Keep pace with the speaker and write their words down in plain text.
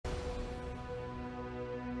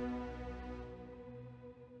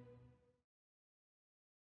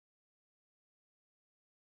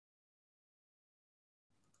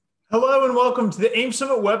Hello and welcome to the AIM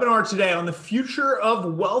Summit webinar today on the future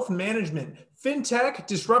of wealth management, fintech,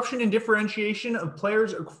 disruption and differentiation of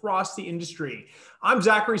players across the industry. I'm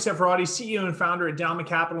Zachary Sefaradi, CEO and founder at Endowment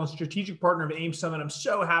Capital and strategic partner of AIM Summit. I'm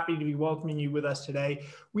so happy to be welcoming you with us today.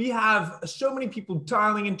 We have so many people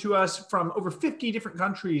dialing into us from over 50 different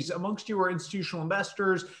countries. Amongst you are institutional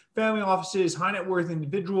investors, family offices, high net worth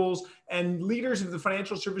individuals, and leaders of the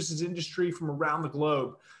financial services industry from around the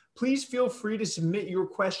globe. Please feel free to submit your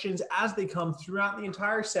questions as they come throughout the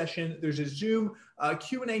entire session. There's a Zoom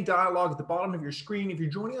Q&A dialogue at the bottom of your screen. If you're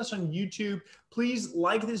joining us on YouTube, please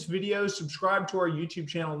like this video, subscribe to our YouTube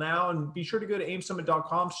channel now, and be sure to go to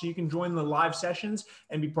aimsummit.com so you can join the live sessions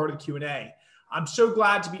and be part of the Q&A. I'm so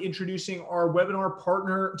glad to be introducing our webinar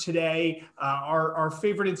partner today, our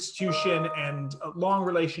favorite institution and long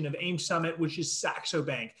relation of AIM Summit, which is Saxo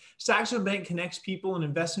Bank. Saxo Bank connects people and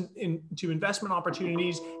investment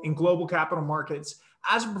opportunities in global capital markets.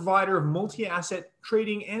 As a provider of multi-asset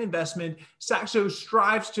trading and investment, Saxo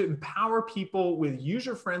strives to empower people with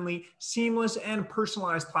user-friendly, seamless, and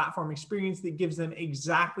personalized platform experience that gives them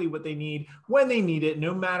exactly what they need when they need it,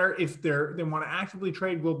 no matter if they want to actively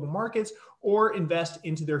trade global markets or invest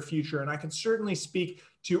into their future. And I can certainly speak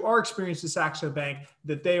to our experience at Saxo Bank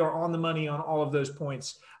that they are on the money on all of those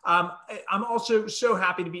points. I'm also so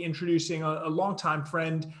happy to be introducing a longtime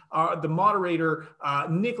friend, the moderator,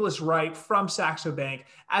 Nicholas Wright from Saxo Bank.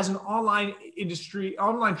 As an online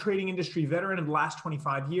trading industry veteran of the last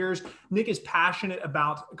 25 years, Nick is passionate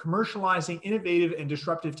about commercializing innovative and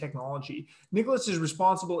disruptive technology. Nicholas is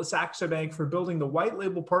responsible at Saxo Bank for building the white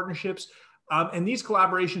label partnerships, and these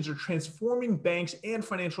collaborations are transforming banks and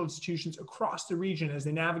financial institutions across the region as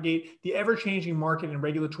they navigate the ever-changing market and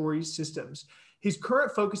regulatory systems. His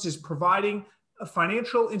current focus is providing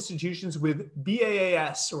financial institutions with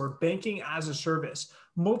BaaS, or Banking as a Service,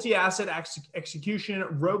 multi-asset execution,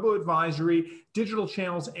 robo-advisory, digital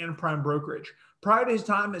channels, and prime brokerage. Prior to his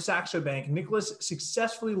time at Saxo Bank, Nicholas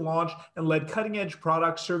successfully launched and led cutting-edge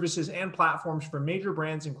products, services, and platforms for major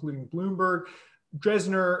brands including Bloomberg,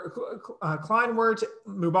 Dresdner, Kleinwert,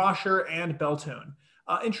 Mubasher, and Beltone.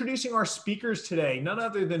 Introducing our speakers today, none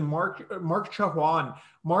other than Mark Chauhan.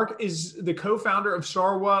 Mark is the co-founder of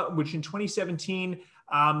Sarwa, which in 2017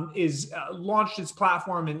 launched its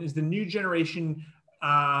platform and is a new generation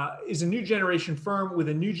firm with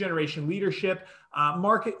a new generation leadership.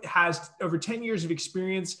 Mark has over 10 years of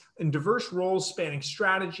experience in diverse roles spanning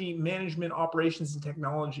strategy, management, operations, and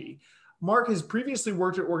technology. Mark has previously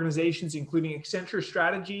worked at organizations including Accenture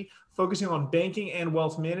Strategy, focusing on banking and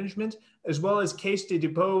wealth management, as well as Caisse de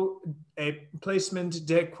dépôt et placement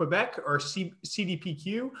de Quebec, or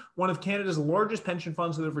CDPQ, one of Canada's largest pension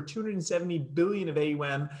funds with over 270 billion of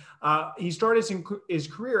AUM. He started his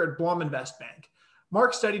career at Blom Invest Bank.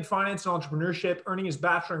 Mark studied finance and entrepreneurship, earning his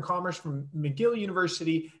Bachelor in Commerce from McGill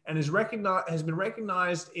University, and has been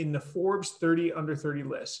recognized in the Forbes 30 Under 30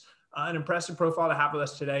 list. An impressive profile to have with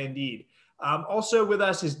us today, indeed. Also with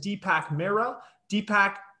us is Deepak Mehra.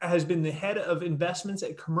 Deepak has been the head of investments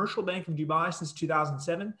at Commercial Bank of Dubai since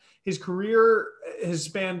 2007. His career has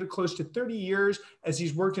spanned close to 30 years as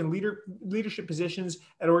he's worked in leadership positions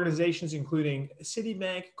at organizations including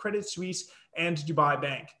Citibank, Credit Suisse, and Dubai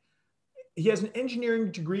Bank. He has an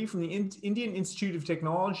engineering degree from the Indian Institute of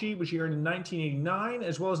Technology, which he earned in 1989,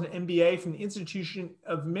 as well as an MBA from the Institution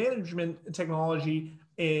of Management Technology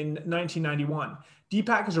in 1991.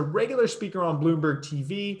 Deepak is a regular speaker on Bloomberg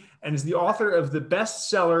TV and is the author of the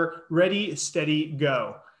bestseller Ready, Steady,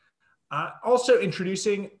 Go. Also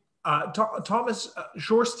introducing Thomas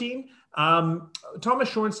Shorstein. Thomas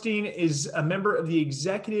Shorstein is a member of the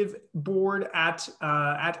executive board at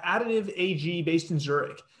Additive AG based in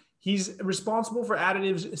Zurich. He's responsible for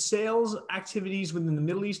Additive's sales activities within the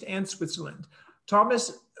Middle East and Switzerland.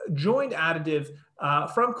 Thomas joined Additive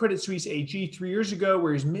from Credit Suisse AG 3 years ago,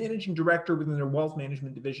 where he's managing director within their wealth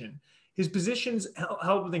management division. His positions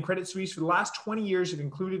held within Credit Suisse for the last 20 years have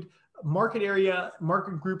included market area,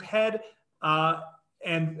 market group head,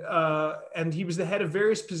 and he was the head of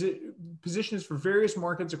various positions for various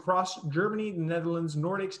markets across Germany, the Netherlands,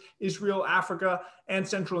 Nordics, Israel, Africa, and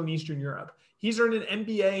Central and Eastern Europe. He's earned an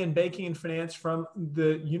MBA in banking and finance from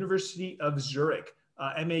the University of Zurich,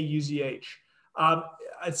 MAUZH.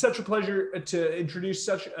 It's such a pleasure to introduce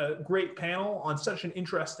such a great panel on such an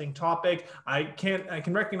interesting topic. I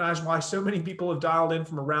can recognize why so many people have dialed in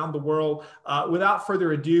from around the world. Without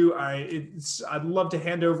further ado, I'd love to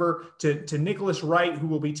hand over to Nicholas Wright, who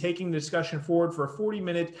will be taking the discussion forward for a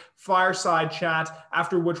 40-minute fireside chat,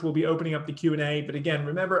 after which we'll be opening up the Q&A. But again,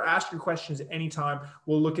 remember, ask your questions at any time.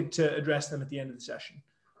 We'll look to address them at the end of the session.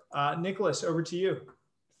 Nicholas, over to you.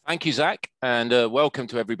 Thank you, Zach, and welcome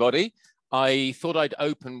to everybody. I thought I'd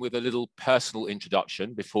open with a little personal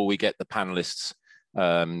introduction before we get the panelists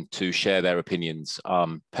to share their opinions.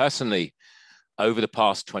 Personally, over the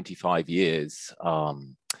past 25 years,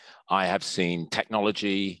 I have seen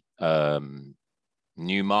technology,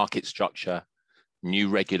 new market structure, new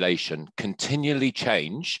regulation continually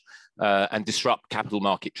change and disrupt capital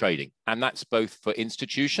market trading. And that's both for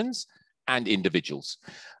institutions and individuals.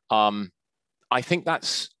 I think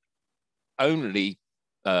that's only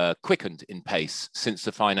quickened in pace since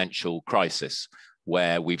the financial crisis,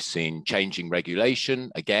 where we've seen changing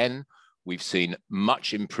regulation again, we've seen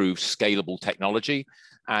much improved scalable technology,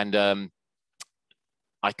 and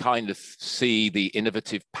I kind of see the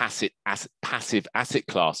innovative passive asset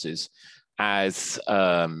classes as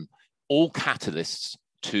all catalysts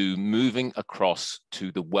to moving across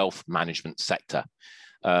to the wealth management sector,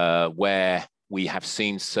 where we have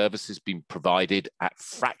seen services being provided at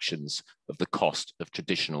fractions of the cost of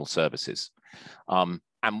traditional services. And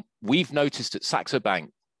we've noticed at Saxo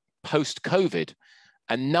Bank, post-COVID,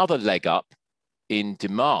 another leg up in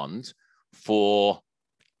demand for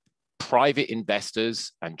private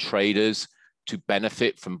investors and traders to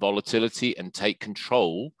benefit from volatility and take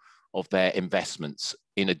control of their investments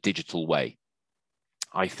in a digital way.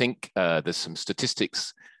 I think there's some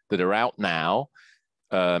statistics that are out now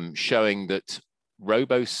showing that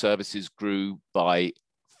robo services grew by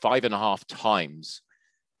 5.5 times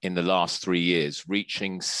in the last 3 years,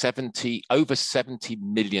 reaching over 70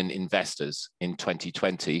 million investors in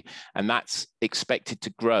 2020. And that's expected to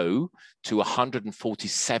grow to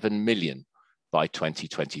 147 million by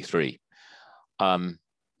 2023. And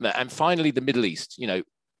finally, the Middle East.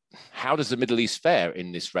 How does the Middle East fare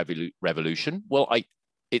in this revolution? Well,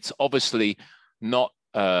 it's obviously not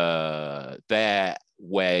there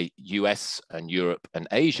where US and Europe and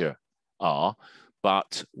Asia are,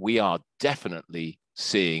 but we are definitely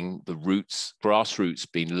seeing the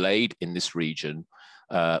grassroots being laid in this region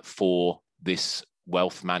for this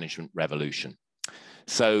wealth management revolution.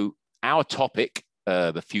 So our topic,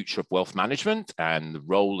 the future of wealth management and the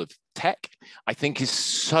role of tech, I think is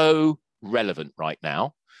so relevant right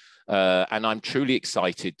now. And I'm truly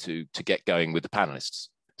excited to get going with the panelists.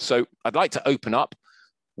 So I'd like to open up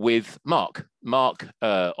with Mark. Mark,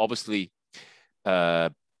 obviously,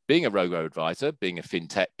 being a robo-advisor, being a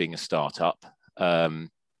fintech, being a startup, and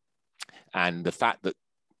the fact that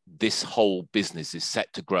this whole business is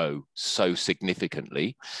set to grow so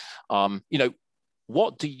significantly,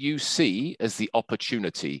 what do you see as the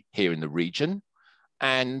opportunity here in the region?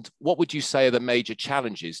 And what would you say are the major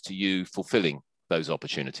challenges to you fulfilling those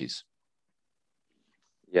opportunities?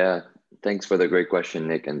 Yeah, thanks for the great question,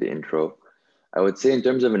 Nick, and the intro. I would say in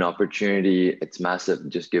terms of an opportunity, it's massive,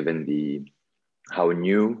 just given how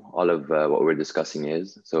new all of what we're discussing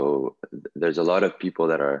is. So there's a lot of people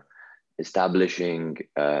that are establishing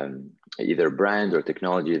either brand or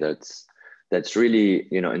technology that's really,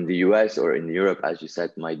 in the US or in Europe, as you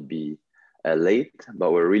said, might be late,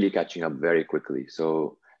 but we're really catching up very quickly.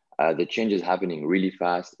 So the change is happening really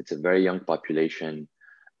fast. It's a very young population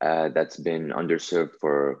that's been underserved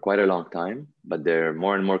for quite a long time, but they're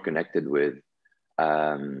more and more connected with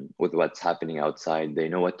what's happening outside. They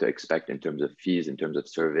know what to expect in terms of fees, in terms of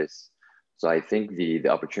service. So I think the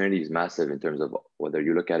opportunity is massive in terms of whether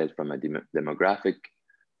you look at it from a demographic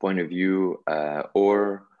point of view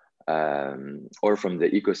or from the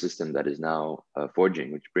ecosystem that is now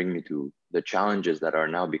forging, which bring me to the challenges that are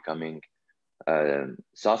now becoming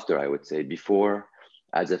softer, I would say. Before,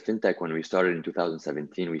 as a fintech, when we started in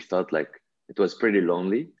 2017, we felt like it was pretty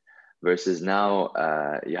lonely. Versus now,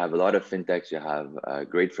 you have a lot of fintechs, you have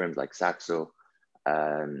great firms like Saxo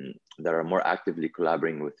that are more actively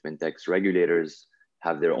collaborating with fintechs. Regulators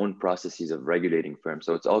have their own processes of regulating firms.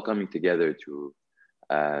 So it's all coming together to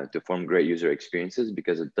form great user experiences,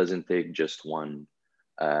 because it doesn't take just one.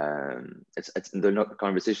 The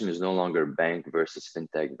conversation is no longer bank versus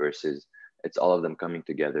fintech versus, it's all of them coming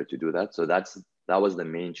together to do that. So that was the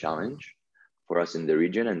main challenge for us in the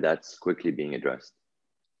region, and that's quickly being addressed.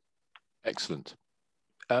 Excellent.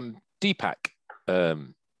 Deepak,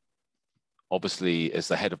 obviously as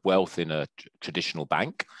the head of wealth in a traditional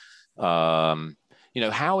bank,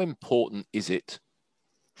 how important is it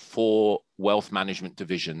for wealth management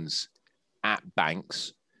divisions at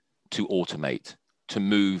banks to automate, to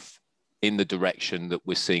move in the direction that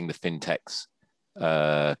we're seeing the fintechs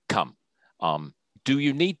come? Do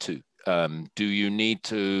you need to? Do you need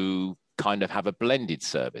to kind of have a blended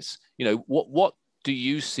service? What do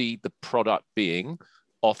you see the product being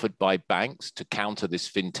offered by banks to counter this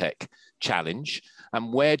fintech challenge?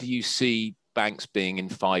 And where do you see banks being in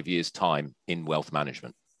 5 years' time in wealth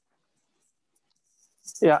management?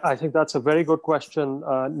 Yeah, I think that's a very good question,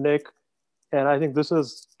 Nick. And I think this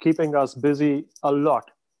is keeping us busy a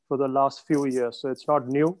lot for the last few years. So it's not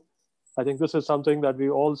new. I think this is something that we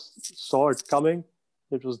all saw it coming.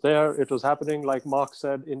 It was there. It was happening, like Mark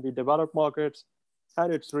said, in the developed markets,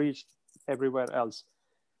 and it's reached everywhere else.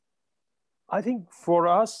 I think for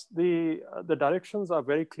us, the directions are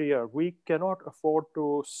very clear. We cannot afford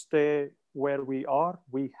to stay where we are.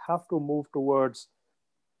 We have to move towards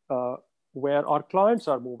where our clients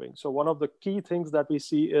are moving. So one of the key things that we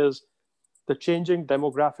see is the changing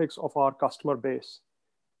demographics of our customer base,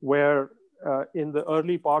 where in the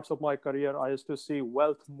early parts of my career, I used to see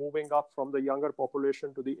wealth moving up from the younger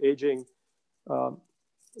population to the aging.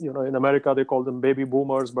 In America, they call them baby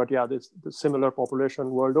boomers, but yeah, it's the similar population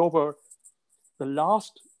world over. The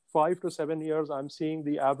last 5 to 7 years, I'm seeing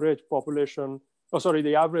the average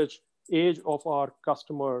the average age of our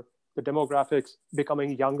customer, the demographics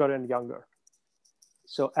becoming younger and younger.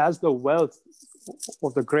 So as the wealth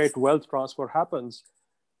of the great wealth transfer happens,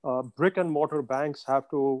 brick and mortar banks have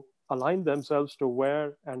to align themselves to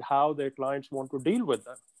where and how their clients want to deal with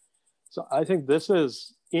them. So I think this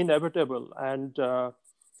is inevitable. And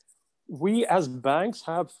we as banks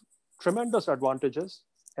have tremendous advantages.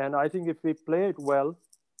 And I think if we play it well,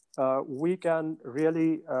 we can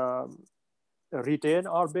really retain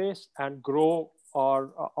our base and grow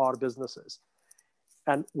our businesses.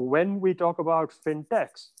 And when we talk about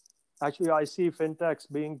fintechs, actually, I see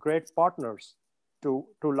fintechs being great partners to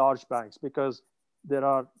large banks because there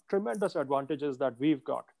are tremendous advantages that we've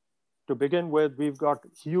got. To begin with, we've got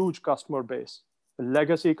huge customer base, a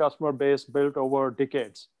legacy customer base built over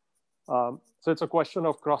decades. So it's a question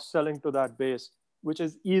of cross-selling to that base, which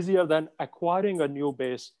is easier than acquiring a new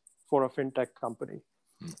base for a fintech company.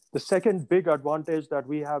 The second big advantage that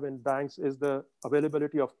we have in banks is the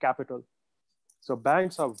availability of capital. So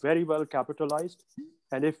banks are very well capitalized.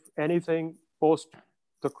 And if anything, post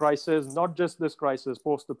the crisis, not just this crisis,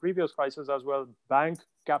 post the previous crisis as well, bank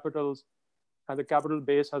capitals and the capital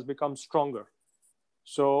base has become stronger.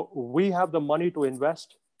 So we have the money to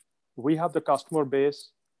invest. We have the customer base.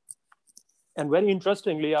 And very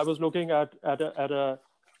interestingly, I was looking at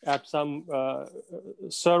some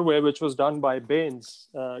survey which was done by Bain's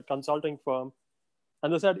consulting firm.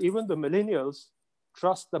 And they said even the millennials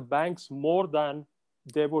trust the banks more than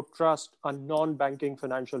they would trust a non-banking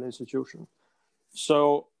financial institution.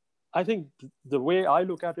 So I think the way I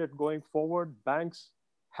look at it going forward, banks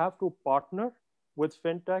have to partner with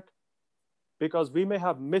fintech because we may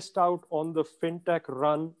have missed out on the fintech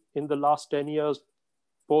run in the last 10 years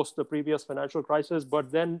post the previous financial crisis.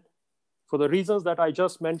 But then for the reasons that I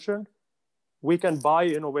just mentioned, we can buy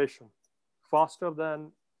innovation faster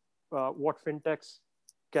than what fintechs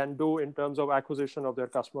can do in terms of acquisition of their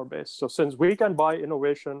customer base. So since we can buy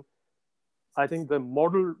innovation, I think the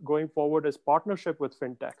model going forward is partnership with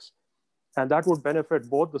fintechs, and that would benefit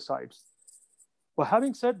both the sides. But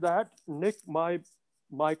having said that, Nick,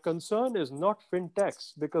 my concern is not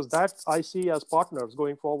fintechs, because that I see as partners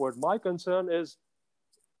going forward. My concern is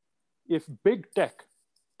if big tech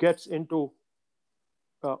gets into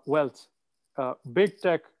wealth, big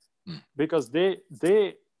tech, because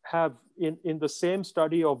they have in the same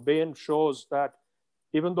study of Bain shows that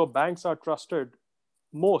even though banks are trusted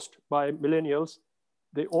most by millennials,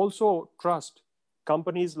 they also trust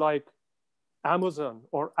companies like Amazon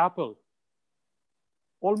or Apple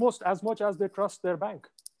almost as much as they trust their bank.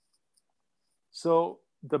 So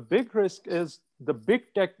the big risk is the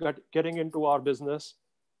big tech getting into our business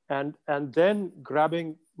and then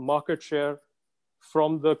grabbing market share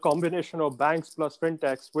from the combination of banks plus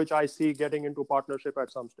fintechs, which I see getting into partnership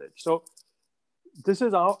at some stage. So this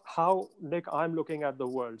is how, Nick, I'm looking at the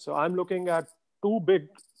world. So I'm looking at two big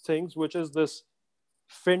things, which is this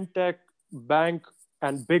fintech, bank,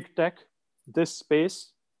 and big tech, this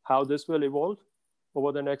space, how this will evolve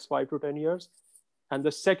over the next 5 to 10 years. And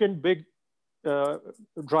the second big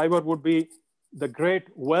driver would be the great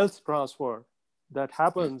wealth transfer that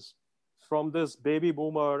happens from this baby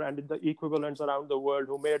boomer and the equivalents around the world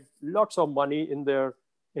who made lots of money in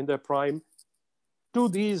their prime to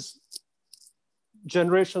these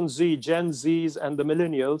Generation Z, Gen Zs, and the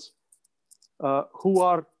millennials who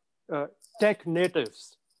are tech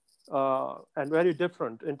natives and very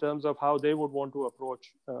different in terms of how they would want to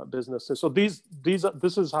approach businesses. So this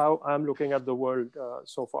is how I'm looking at the world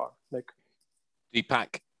so far, Nick.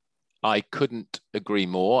 Deepak, I couldn't agree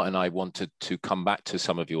more, and I wanted to come back to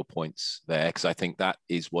some of your points there because I think that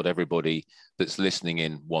is what everybody that's listening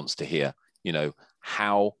in wants to hear. You know,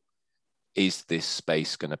 how is this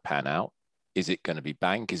space going to pan out? Is it going to be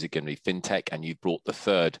bank? Is it going to be fintech? And you brought the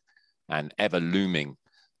third and ever looming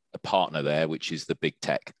a partner there, which is the big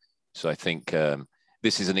tech. So I think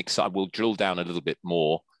this is an exciting. We'll drill down a little bit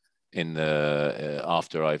more in the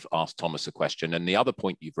after I've asked Thomas a question. And the other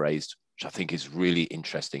point you've raised, which I think is really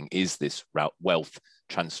interesting, is this wealth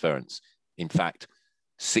transference. In fact,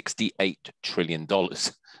 $68 trillion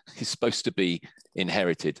is supposed to be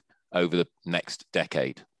inherited over the next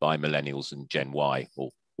decade by millennials and Gen Y, or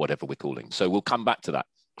whatever we're calling. So we'll come back to that.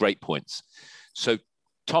 Great points. So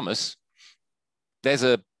Thomas, there's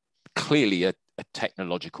clearly a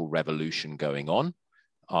technological revolution going on.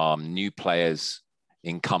 New players,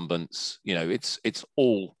 incumbents, it's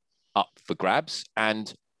all up for grabs,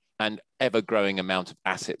 and an ever-growing amount of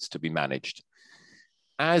assets to be managed.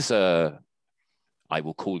 As I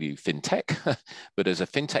will call you fintech, but as a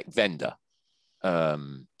fintech vendor,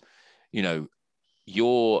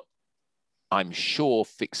 you're, I'm sure,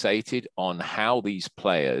 fixated on how these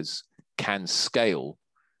players can scale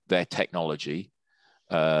their technology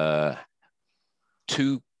to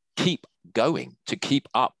keep going, to keep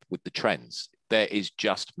up with the trends. There is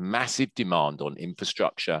just massive demand on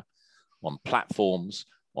infrastructure, on platforms,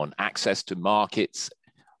 on access to markets,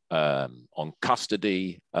 on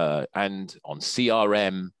custody, and on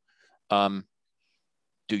CRM. Do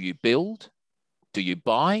you build? Do you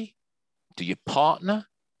buy? Do you partner?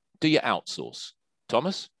 Do you outsource?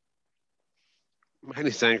 Thomas?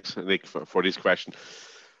 Many thanks, Nick, for this question.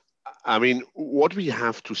 I mean, what we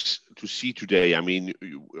have to see today, I mean,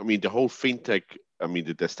 the whole fintech, I mean,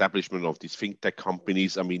 the establishment of these fintech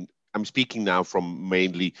companies, I mean, I'm speaking now from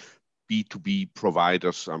mainly B2B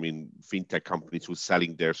providers, I mean, fintech companies who are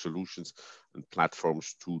selling their solutions and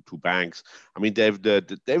platforms to banks. I mean, they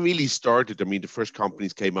really started. I mean, the first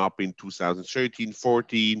companies came up in 2013,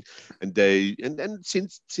 14, and then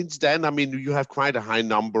since then, I mean, you have quite a high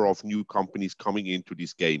number of new companies coming into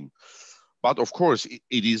this game. But of course,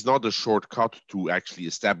 it is not a shortcut to actually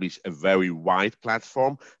establish a very wide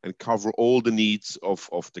platform and cover all the needs of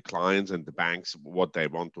the clients and the banks, what they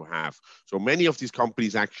want to have. So many of these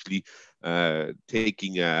companies actually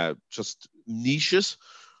taking just niches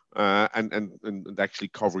and actually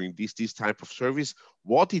covering this type of service.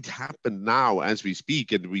 What it happened now as we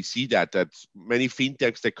speak, and we see that many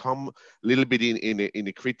fintechs, they come a little bit in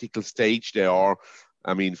a critical stage. They are,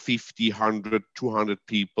 I mean, 50, 100, 200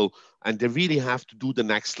 people, and they really have to do the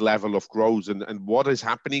next level of growth. And what is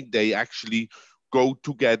happening? They actually go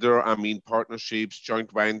together, I mean, partnerships,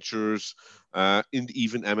 joint ventures, and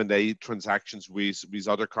even M&A transactions with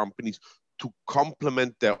other companies to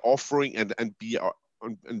complement their offering and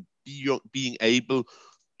being able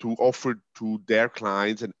to offer to their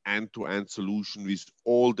clients an end-to-end solution with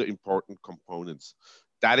all the important components.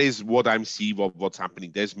 That is what I'm seeing what's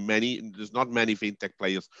happening. There's not many fintech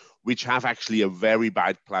players which have actually a very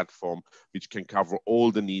wide platform which can cover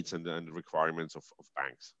all the needs and the requirements of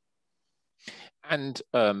banks. And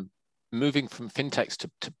moving from fintechs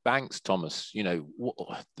to banks, Thomas,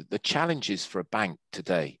 the challenges for a bank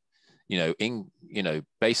today,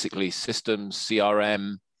 basically systems,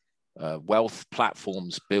 CRM, wealth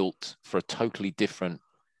platforms built for a totally different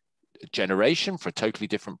generation, for a totally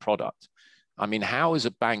different product. I mean, how as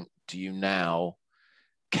a bank do you now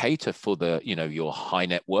cater for your high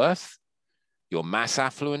net worth, your mass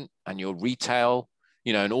affluent, and your retail,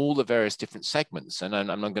 and all the various different segments? And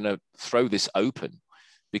I'm going to throw this open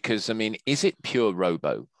because, I mean, is it pure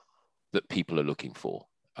robo that people are looking for?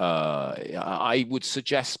 I would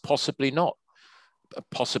suggest possibly not,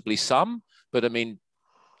 possibly some, but I mean,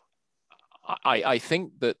 I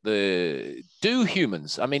think that do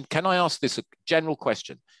humans, I mean, can I ask this a general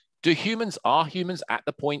question? Are humans at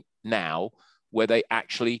the point now where they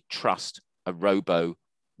actually trust a robo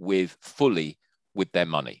fully with their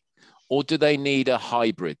money? Or do they need a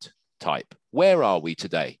hybrid type? Where are we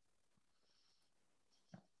today?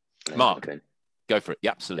 Mark, go for it.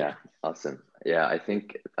 Yeah, absolutely. Yeah, awesome. Yeah, I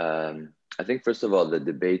think first of all, the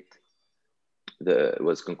debate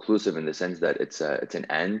was conclusive in the sense that it's an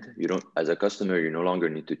and. You don't, as a customer, you no longer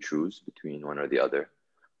need to choose between one or the other.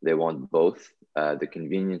 They want both. The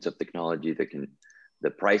convenience of technology,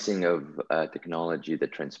 the pricing of technology, the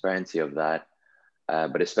transparency of that,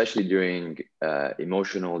 but especially during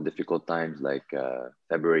emotional, difficult times like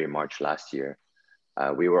February, March last year,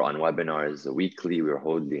 we were on webinars weekly. We were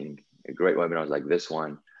holding great webinars like this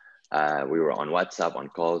one. We were on WhatsApp, on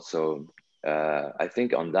calls. So I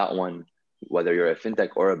think on that one, whether you're a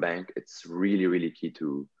fintech or a bank, it's really, really key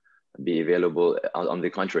to be available. On the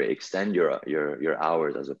contrary, extend your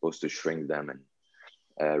hours as opposed to shrink them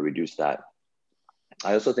and reduce that.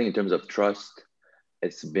 I also think in terms of trust,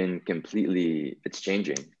 it's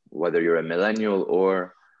changing. Whether you're a millennial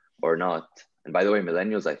or not, And by the way,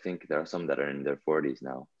 millennials, I think there are some that are in their 40s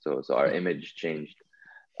now. So our image changed.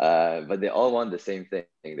 But they all want the same thing.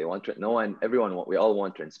 They want we all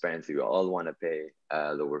want transparency. We all want to pay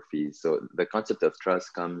lower fees. So the concept of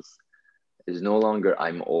trust is no longer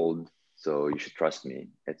I'm old, so you should trust me.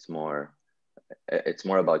 It's more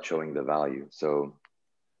about showing the value. So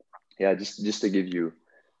yeah, just to give you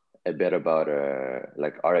a bit about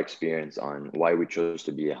like our experience on why we chose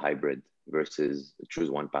to be a hybrid versus choose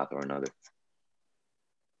one path or another.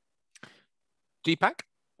 Deepak,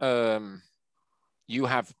 you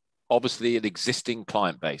have obviously an existing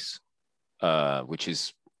client base, which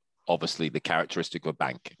is obviously the characteristic of a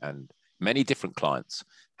bank, and many different clients.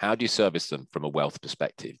 How do you service them from a wealth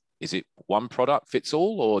perspective? Is it one product fits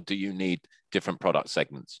all, or do you need different product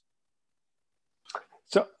segments?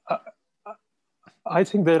 So I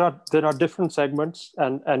think there are different segments,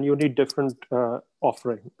 and you need different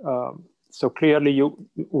offering. So clearly,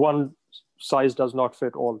 one size does not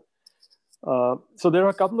fit all. So there are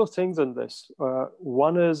a couple of things in this.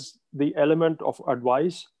 One is the element of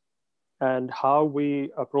advice and how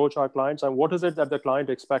we approach our clients, and what is it that the client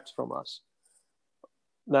expects from us.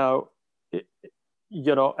 Now,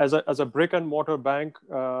 as a brick and mortar bank,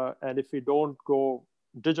 and if we don't go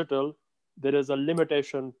digital, there is a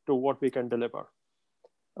limitation to what we can deliver.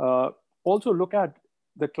 Also look at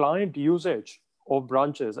the client usage of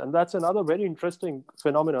branches. And that's another very interesting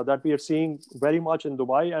phenomena that we are seeing very much in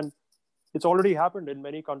Dubai, and it's already happened in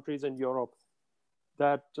many countries in Europe,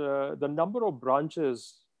 that the number of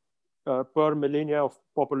branches per millennia of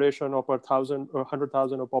population or per 1,000 or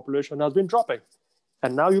 100,000 of population has been dropping.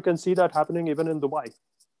 And now you can see that happening even in Dubai.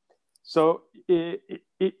 So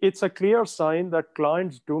it's a clear sign that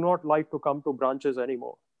clients do not like to come to branches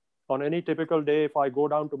anymore. On any typical day, if I go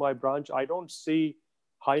down to my branch, I don't see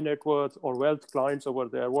high net worth or wealth clients over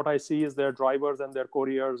there. What I see is their drivers and their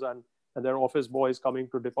couriers and their office boys coming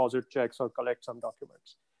to deposit checks or collect some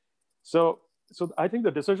documents. So I think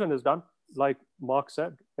the decision is done. Like Mark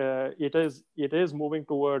said, it is moving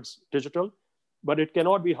towards digital, but it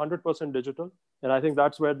cannot be 100% digital. And I think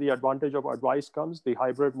that's where the advantage of advice comes. The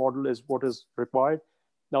hybrid model is what is required.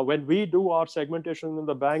 Now, when we do our segmentation in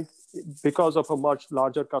the bank, because of a much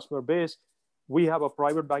larger customer base, we have a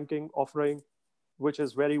private banking offering, which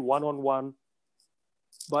is very one-on-one.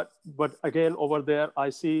 But again, over there, I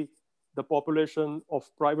see the population of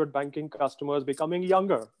private banking customers becoming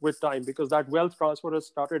younger with time, because that wealth transfer has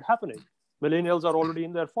started happening. Millennials are already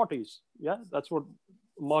in their 40s. Yeah, that's what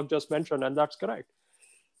Mark just mentioned, and that's correct.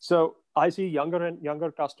 So I see younger and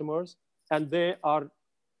younger customers, and they are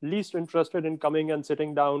least interested in coming and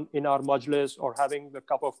sitting down in our majlis or having the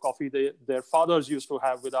cup of coffee their fathers used to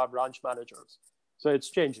have with our branch managers. So it's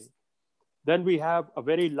changing. Then we have a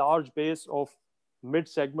very large base of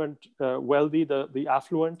mid-segment wealthy, the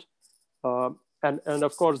affluent. And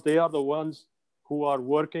of course, they are the ones who are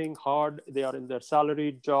working hard. They are in their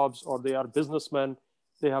salaried jobs, or they are businessmen.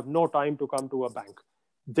 They have no time to come to a bank.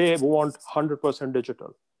 They want 100%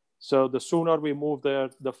 digital. So the sooner we move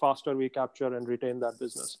there, the faster we capture and retain that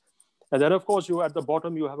business. And then, of course, at the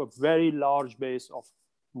bottom, you have a very large base of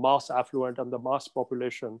mass affluent and the mass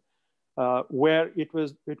population, where it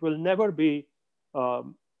will never be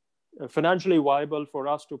financially viable for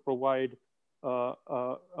us to provide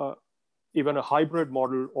even a hybrid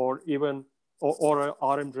model or an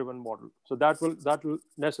RM-driven model. So that will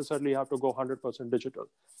necessarily have to go 100% digital.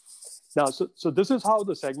 Now, so this is how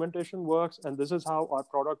the segmentation works, and this is how our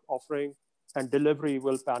product offering and delivery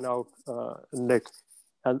will pan out, Nick.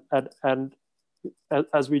 And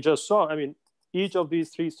as we just saw, I mean, each of these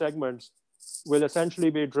three segments will essentially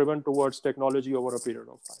be driven towards technology over a period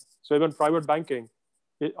of time. So even private banking,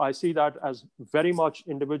 I see that as very much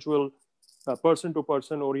individual,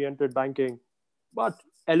 person-to-person oriented banking, but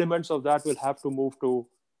elements of that will have to move to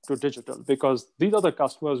digital, because these are the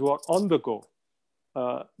customers who are on the go.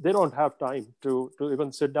 They don't have time to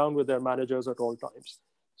even sit down with their managers at all times.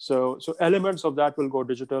 So elements of that will go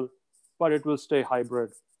digital, but it will stay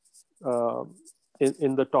hybrid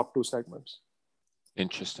in the top two segments.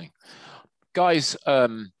 Interesting. Guys,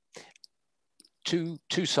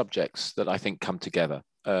 two subjects that I think come together.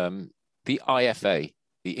 The IFA,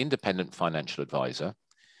 the Independent Financial Advisor,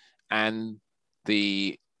 and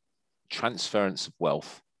the transference of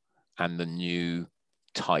wealth and the new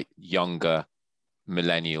type, younger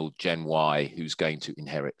millennial Gen Y who's going to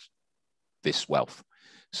inherit this wealth.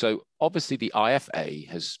 So obviously the IFA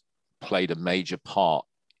has played a major part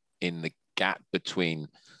in the gap between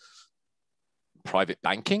private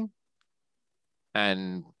banking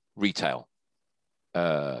and retail.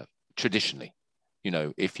 Traditionally,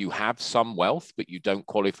 if you have some wealth but you don't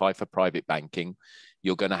qualify for private banking,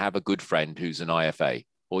 you're going to have a good friend who's an IFA,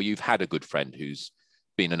 or you've had a good friend who's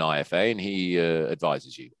been an IFA and he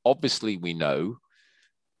advises you. Obviously, we know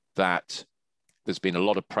that there's been a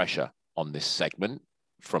lot of pressure on this segment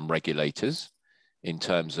from regulators in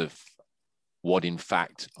terms of what, in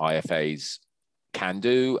fact, IFAs can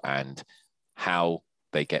do and how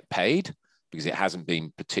they get paid, because it hasn't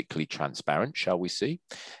been particularly transparent, shall we see.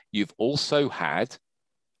 You've also had,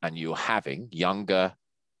 and you're having, younger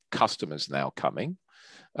customers now coming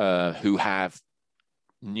who have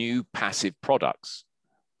new passive products.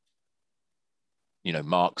 You know,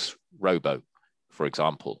 Mark's Robo, for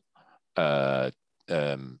example, ETFs,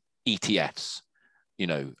 you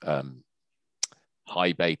know,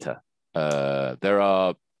 high beta. There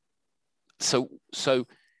are, so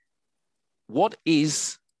what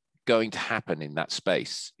is going to happen in that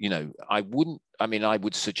space? You know, I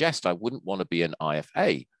would suggest I wouldn't want to be an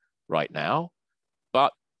IFA right now,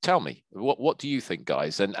 but tell me, what do you think,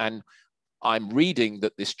 guys? And I'm reading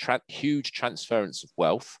that this huge transference of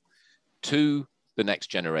wealth to the next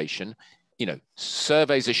generation, you know,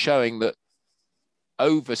 surveys are showing that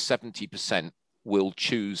over 70% will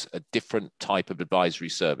choose a different type of advisory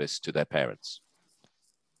service to their parents.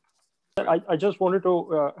 I just wanted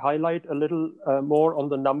to highlight a little more on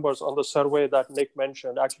the numbers on the survey that Nick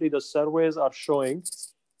mentioned. Actually, the surveys are showing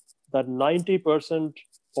that 90%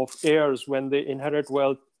 of heirs, when they inherit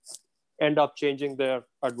wealth, end up changing their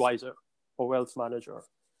advisor or wealth manager.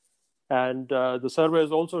 And the survey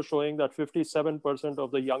is also showing that 57%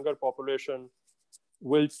 of the younger population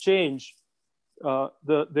will change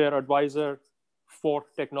their advisor for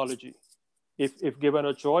technology. If given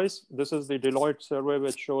a choice, this is the Deloitte survey,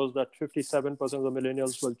 which shows that 57% of the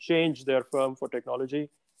millennials will change their firm for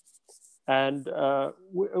technology. And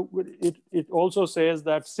it also says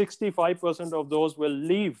that 65% of those will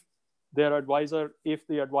leave their advisor if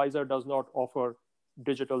the advisor does not offer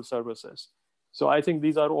digital services. So I think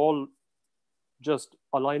these are all just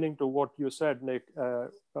aligning to what you said, Nick.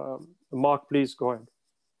 Mark, please go ahead.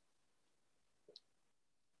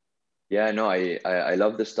 Yeah, no, I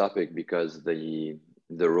love this topic because the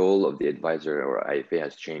role of the advisor or IFA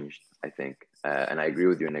has changed, I think. And I agree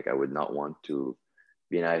with you, Nick. I would not want to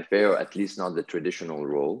be an IFA, or at least not the traditional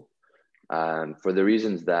role, for the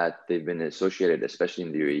reasons that they've been associated, especially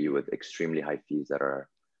in the UAE, with extremely high fees that are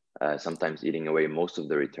sometimes eating away most of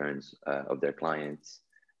the returns of their clients.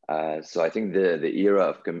 So I think the era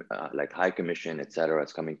of like high commission, et cetera,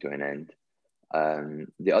 is coming to an end.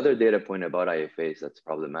 The other data point about IFAs that's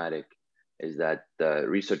problematic is that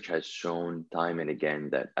research has shown time and again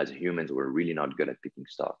that as humans, we're really not good at picking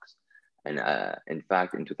stocks. And in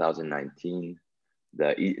fact, in 2019,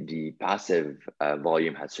 the passive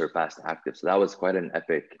volume had surpassed active. So that was quite an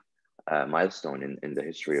epic milestone in the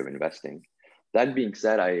history of investing. That being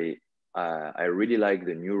said, I really like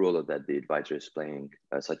the new role that the advisor is playing,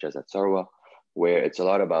 such as at Sarwa, where it's a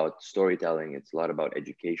lot about storytelling, it's a lot about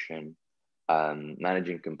education,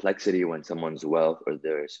 managing complexity when someone's wealth or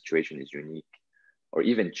their situation is unique, or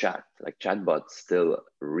even chat. Like chatbots still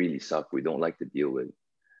really suck. We don't like to deal with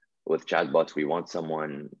chatbots. We want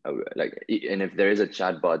someone and if there is a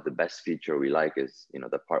chatbot, the best feature we like is, you know,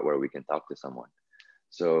 the part where we can talk to someone.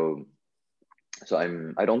 So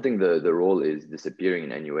I don't think the role is disappearing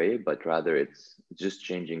in any way, but rather it's just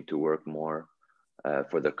changing to work more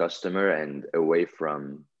for the customer and away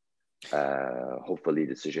from hopefully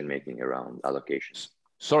decision-making around allocations.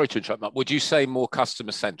 Sorry to interrupt, Mark. Would you say more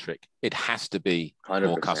customer-centric? It has to be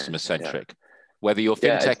more customer-centric. Yeah. Whether you're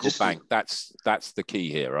fintech or bank, that's the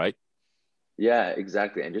key here, right? Yeah,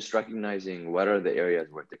 exactly. And just recognizing what are the areas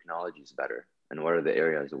where technology is better and what are the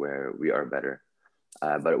areas where we are better.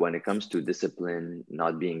 But when it comes to discipline,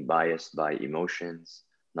 not being biased by emotions,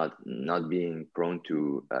 not being prone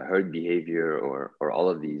to herd behavior or all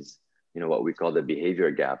of these, you know, what we call the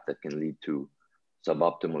behavior gap that can lead to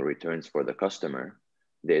suboptimal returns for the customer,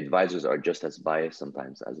 the advisors are just as biased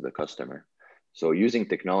sometimes as the customer. So using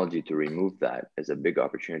technology to remove that is a big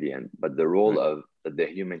opportunity. But the role of that the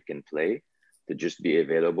human can play to just be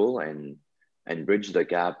available and bridge the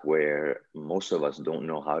gap where most of us don't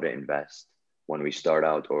know how to invest when we start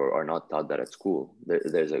out or are not taught that at school.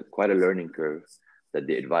 There's quite a learning curve that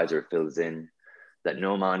the advisor fills in, that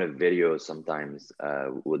no amount of videos sometimes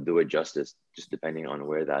will do it justice, just depending on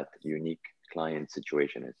where that unique client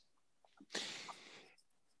situation is.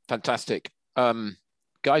 Fantastic.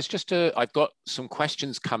 Guys, I've got some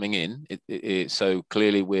questions coming in. So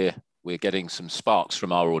clearly we're getting some sparks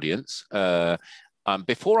from our audience.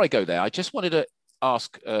 Before I go there, I just wanted to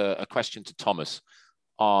ask a question to Thomas.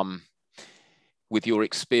 With your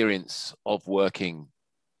experience of working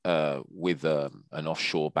with an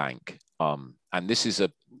offshore bank and this is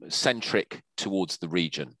a centric towards the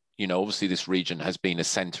region. You know, obviously this region has been a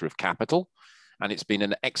center of capital and it's been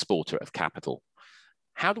an exporter of capital.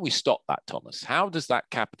 How do we stop that, Thomas? How does that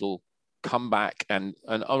capital come back? And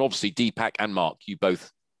obviously Deepak and Mark, you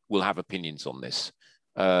both will have opinions on this.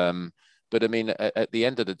 But I mean, at the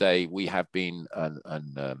end of the day, we have been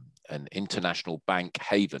an international bank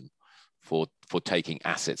haven for taking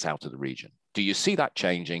assets out of the region. Do you see that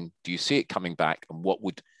changing? Do you see it coming back? And what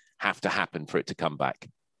would have to happen for it to come back?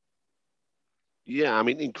 Yeah, I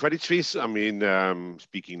mean, in Credit Suisse, I mean,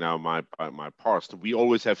 speaking now my past, we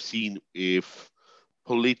always have seen if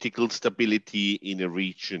political stability in a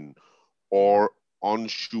region or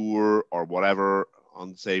onshore or whatever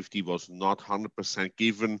on safety was not 100%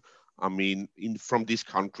 given. I mean, from these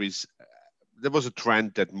countries, there was a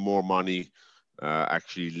trend that more money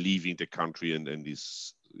actually leaving the country and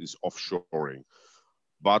is offshoring.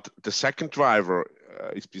 But the second driver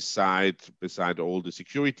is beside all the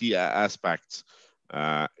security aspects,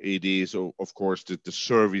 it is, of course, the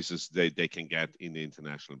services they can get in the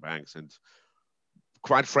international banks. And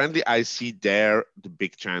quite frankly, I see there the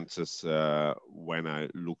big chances when I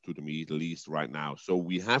look to the Middle East right now. So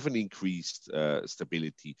we have an increased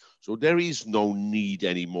stability. So there is no need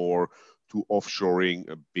anymore to offshoring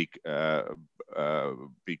a big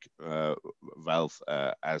wealth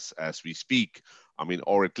as we speak. I mean,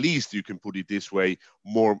 or at least you can put it this way,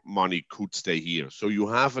 more money could stay here. So you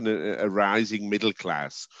have a rising middle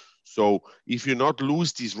class. So if you not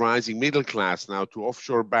lose this rising middle class now to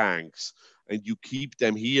offshore banks and you keep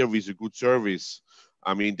them here with a good service,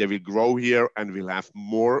 I mean, they will grow here and will have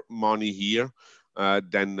more money here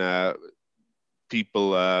than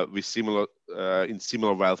people with similar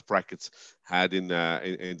wealth brackets had in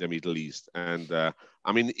the Middle East. And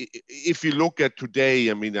I mean, if you look at today,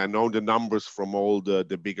 I mean, I know the numbers from all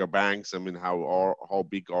the bigger banks. I mean, how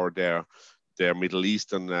big are their Middle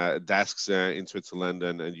Eastern desks in Switzerland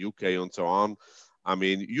and UK and so on. I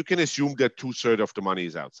mean, you can assume that 2/3 of the money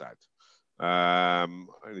is outside, and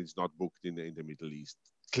it's not booked in the Middle East.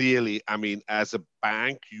 Clearly, I mean, as a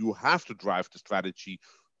bank, you have to drive the strategy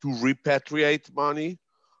to repatriate money,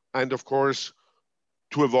 and of course,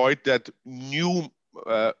 to avoid that new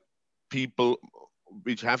people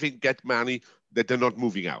which get money, that they're not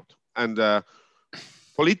moving out. And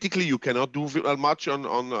politically, you cannot do much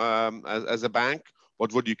as a bank.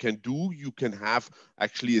 But what you can do, you can have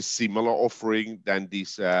actually a similar offering than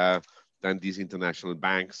these international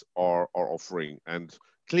banks are offering. And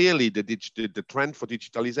clearly, the trend for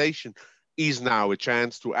digitalization is now a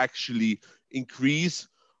chance to actually increase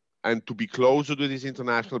and to be closer to these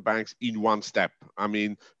international banks in one step. I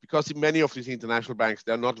mean, because in many of these international banks,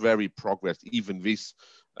 they're not very progressed, even with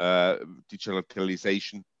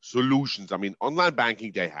digitalization solutions. I mean, online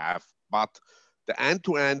banking they have, but the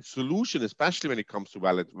end-to-end solution, especially when it comes to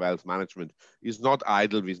wealth management, is not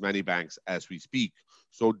idle with many banks as we speak.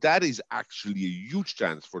 So that is actually a huge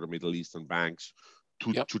chance for the Middle Eastern banks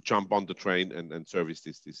to jump on the train and service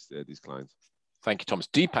these clients. Thank you, Thomas.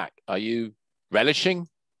 Deepak, are you relishing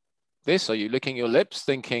this? Are you licking your lips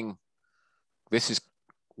thinking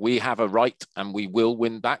we have a right and we will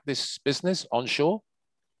win back this business onshore?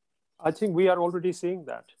 I think we are already seeing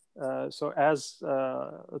that. So as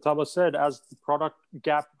Thomas said, as the product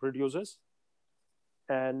gap reduces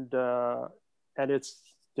and it's,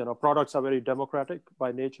 products are very democratic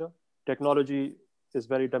by nature. Technology is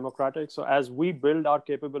very democratic. So as we build our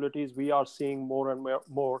capabilities, we are seeing more and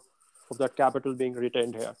more of that capital being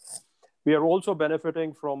retained here. We are also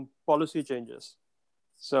benefiting from policy changes.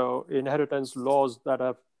 So inheritance laws that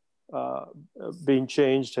have been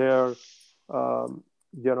changed here,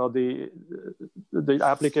 the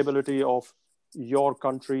applicability of your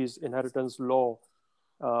country's inheritance law,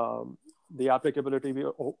 the applicability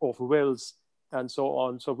of wills, and so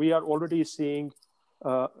on. So we are already seeing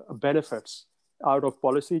benefits out of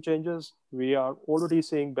policy changes. We are already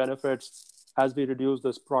seeing benefits as we reduce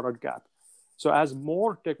this product gap. So as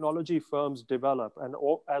more technology firms develop and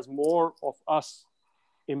as more of us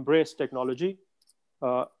embrace technology,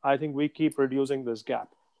 I think we keep reducing this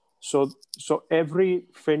gap. So every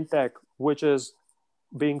fintech which is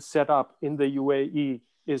being set up in the UAE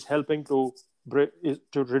is helping to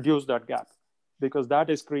reduce that gap, because that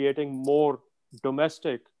is creating more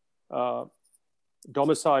domestic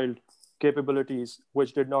domiciled capabilities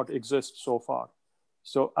which did not exist so far.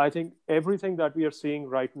 So I think everything that we are seeing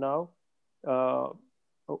right now,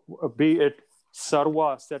 be it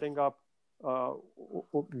Sarwa setting up a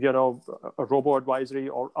robo-advisory,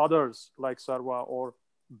 or others like Sarwa, or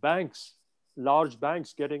banks, large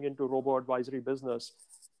banks getting into robo-advisory business,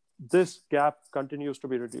 this gap continues to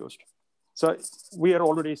be reduced. So we are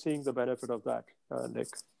already seeing the benefit of that, Nick.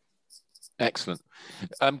 Excellent.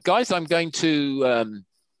 Guys, I'm going to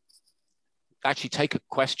actually take a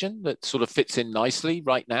question that sort of fits in nicely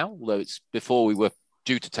right now, although it's before we were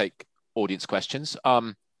due to take audience questions.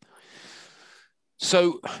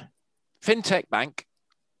 So FinTech Bank,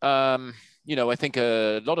 you know, I think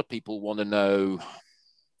a lot of people want to know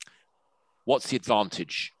what's the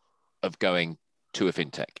advantage of going to a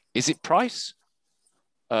FinTech? Is it price?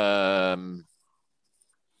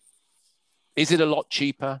 Is it a lot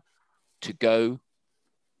cheaper to go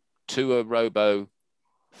to a robo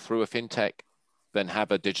through a FinTech than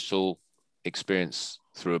have a digital experience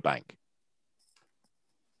through a bank?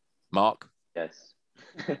 Mark? Yes.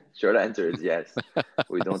 Short answer is yes.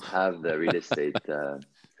 We don't have the real estate.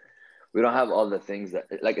 We don't have all the things that,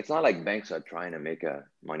 like, it's not like banks are trying to make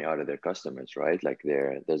money out of their customers, right? Like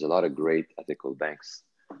there's a lot of great ethical banks,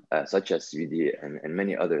 such as CVD and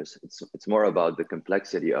many others. It's more about the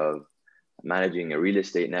complexity of managing a real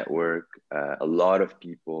estate network, a lot of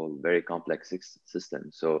people, very complex system.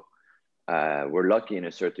 So we're lucky in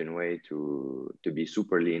a certain way to be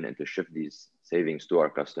super lean and to shift these savings to our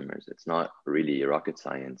customers. It's not really rocket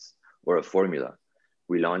science or a formula.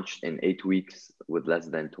 We launched in 8 weeks with less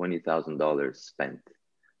than $20,000 spent.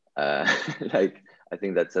 Like, I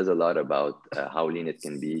think that says a lot about how lean it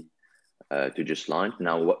can be to just launch.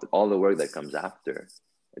 Now, all the work that comes after,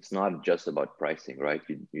 it's not just about pricing, right?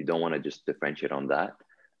 You don't want to just differentiate on that.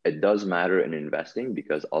 It does matter in investing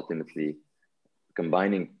because ultimately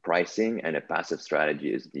combining pricing and a passive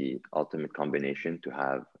strategy is the ultimate combination to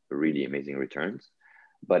have really amazing returns.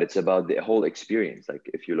 But it's about the whole experience. Like,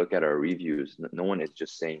 if you look at our reviews, no one is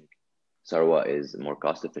just saying Sarwa is more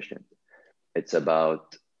cost efficient. It's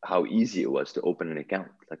about how easy it was to open an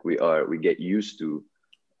account. Like, we get used to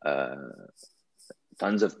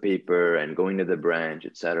tons of paper and going to the branch,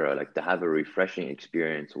 etc. Like, to have a refreshing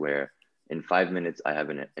experience where in 5 minutes I have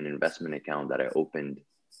an investment account that I opened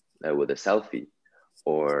with a selfie,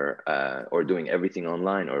 or doing everything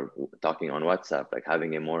online, or talking on WhatsApp, like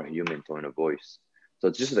having a more human tone of voice. So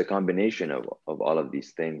it's just the combination of all of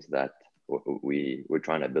these things that we're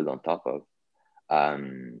trying to build on top of.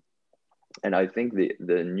 And I think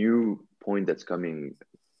the new point that's coming,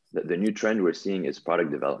 the new trend we're seeing is product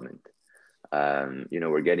development. You know,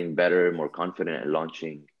 we're getting better, more confident at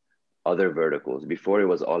launching other verticals. Before, it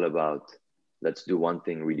was all about, let's do one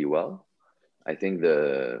thing really well. I think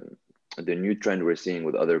the new trend we're seeing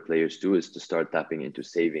with other players too is to start tapping into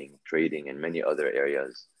saving, trading, and many other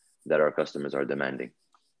areas that our customers are demanding.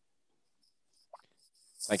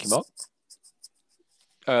 Thank you, Mark.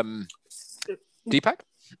 Deepak?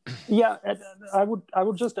 Yeah, I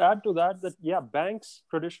would just add to that yeah, banks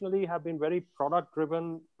traditionally have been very product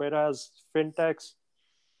driven, whereas fintechs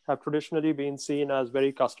have traditionally been seen as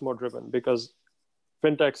very customer driven, because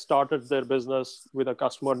fintech started their business with a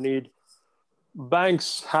customer need.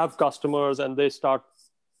 Banks have customers and they start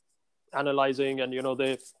analyzing, and you know,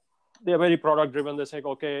 they're very product driven. They say,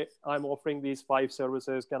 okay, I'm offering these 5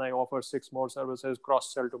 services, can I offer 6 more services,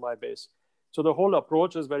 cross sell to my base? So the whole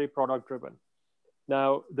approach is very product driven.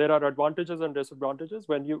 Now, there are advantages and disadvantages.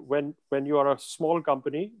 When you are a small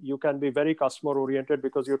company, you can be very customer oriented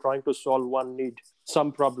because you're trying to solve one need,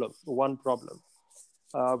 one problem.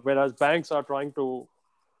 Whereas banks are trying to,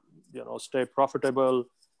 you know, stay profitable,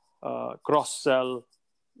 cross sell,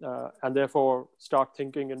 and therefore start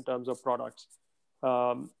thinking in terms of products.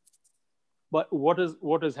 But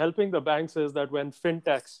what is helping the banks is that when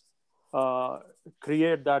fintechs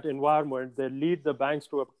create that environment, they lead the banks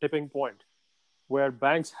to a tipping point where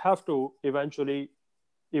banks have to eventually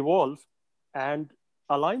evolve and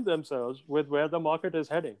align themselves with where the market is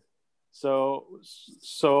heading. So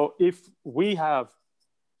if we have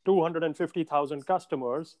 250,000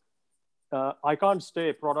 customers, I can't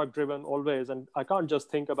stay product driven always, and I can't just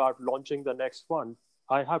think about launching the next one.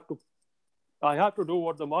 I have to do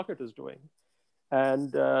what the market is doing.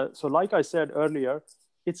 And so like I said earlier,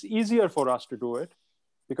 it's easier for us to do it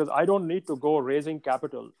because I don't need to go raising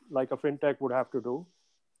capital like a fintech would have to do.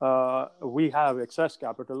 We have excess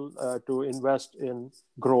capital to invest in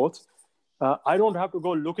growth. I don't have to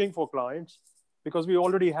go looking for clients because we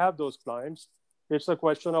already have those clients. It's a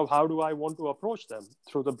question of how do I want to approach them,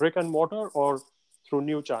 through the brick and mortar or through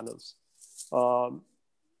new channels.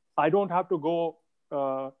 I don't have to go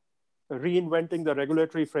reinventing the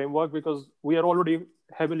regulatory framework because we are already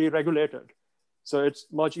heavily regulated. So it's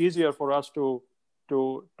much easier for us to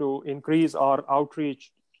increase our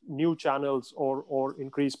outreach, new channels, or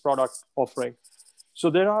increase product offering. So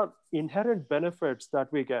there are inherent benefits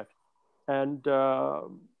that we get. And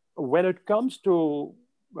when it comes to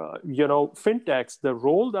fintechs, the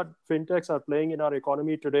role that fintechs are playing in our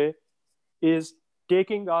economy today is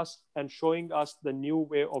taking us and showing us the new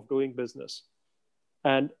way of doing business.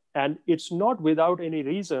 And it's not without any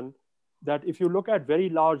reason that if you look at very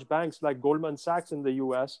large banks like Goldman Sachs in the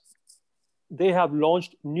US, they have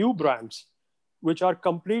launched new brands, which are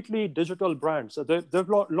completely digital brands. So they've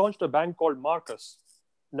launched a bank called Marcus.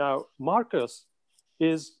 Now, Marcus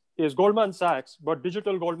is Goldman Sachs, but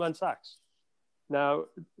digital Goldman Sachs. Now,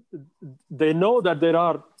 they know that there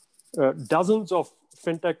are dozens of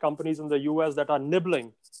fintech companies in the US that are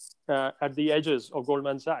nibbling at the edges of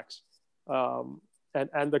Goldman Sachs.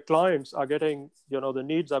 And the clients are getting, the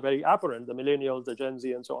needs are very apparent, the millennials, the Gen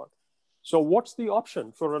Z, and so on. So what's the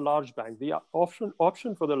option for a large bank? The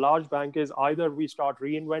option for the large bank is either we start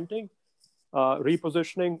reinventing,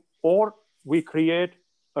 repositioning, or we create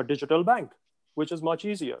a digital bank, which is much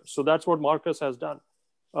easier. So that's what Marcus has done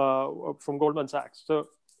from Goldman Sachs. So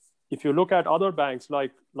if you look at other banks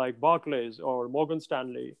like Barclays or Morgan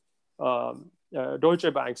Stanley,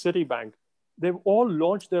 Deutsche Bank, Citibank, they've all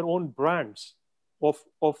launched their own brands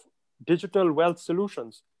of digital wealth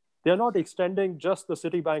solutions. They're not extending just the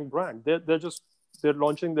Citibank brand. They're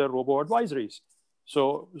launching their robo advisories.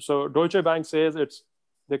 So Deutsche Bank says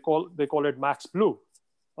they call it Max Blue.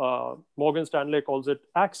 Morgan Stanley calls it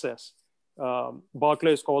Access.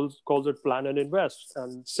 Barclays calls it Plan and Invest,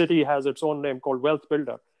 and Citi has its own name called Wealth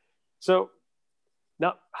Builder. So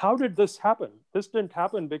now, how did this happen? This didn't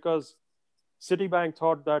happen because Citibank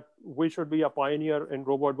thought that we should be a pioneer in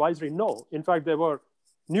robo-advisory. No, in fact, there were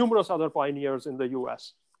numerous other pioneers in the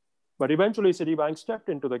US. But eventually, Citibank stepped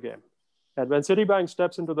into the game. And when Citibank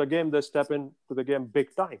steps into the game, they step into the game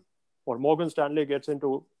big time. Or Morgan Stanley gets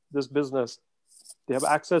into this business, they have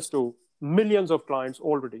access to millions of clients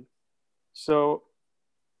already. So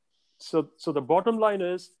the bottom line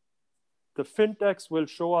is the fintechs will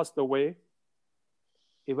show us the way.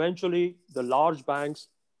 Eventually, the large banks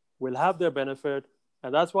will have their benefit.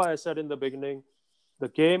 And that's why I said in the beginning, the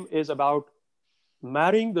game is about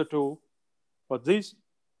marrying the two. But these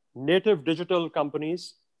native digital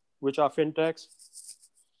companies, which are fintechs,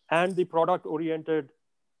 and the product-oriented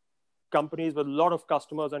companies with a lot of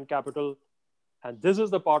customers and capital. And this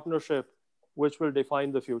is the partnership which will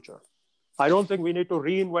define the future. I don't think we need to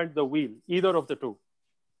reinvent the wheel, either of the two.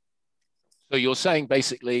 So you're saying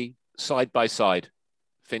basically side by side,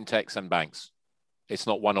 fintechs and banks. It's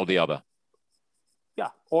not one or the other. Yeah,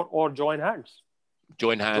 or join hands.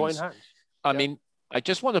 Join hands. Join hands. I mean, I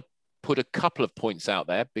just want to put a couple of points out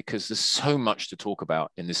there because there's so much to talk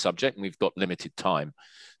about in this subject and we've got limited time.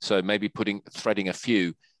 So maybe threading a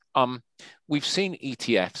few. We've seen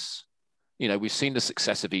ETFs, we've seen the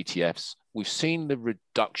success of ETFs. We've seen the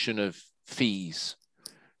reduction of fees,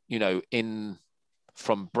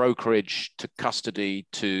 from brokerage to custody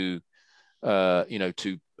to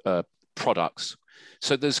products.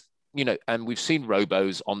 So there's, and we've seen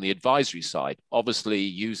robos on the advisory side, obviously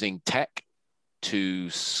using tech to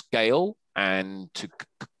scale and to,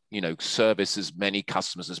 service as many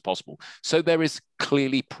customers as possible. So there is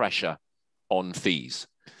clearly pressure on fees.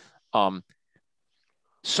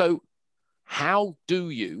 So how do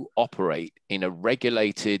you operate in a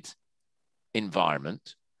regulated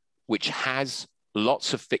environment which has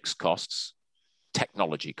lots of fixed costs,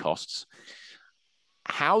 technology costs?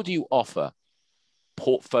 How do you offer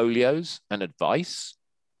portfolios and advice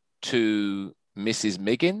to Mrs.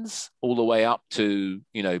 Miggins all the way up to,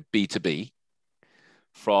 B2B,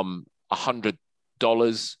 from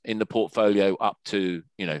 $100 in the portfolio up to,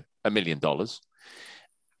 $1 million?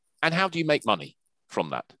 And how do you make money from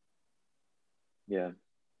that? Yeah.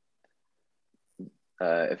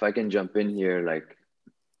 If I can jump in here,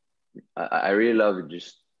 I really love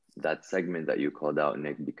just that segment that you called out,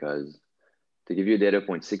 Nick, because to give you a data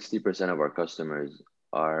point, 60% of our customers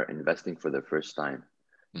are investing for the first time.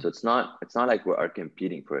 So it's not like we are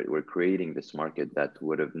competing for it. We're creating this market that they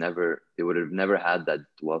would have never had that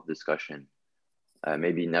wealth discussion,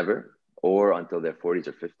 maybe never, or until their 40s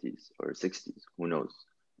or 50s or 60s, who knows,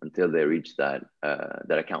 until they reach that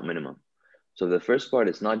account minimum. So the first part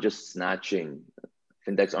is not just snatching.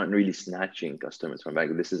 Fintechs aren't really snatching customers from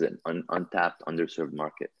banks. This is an untapped, underserved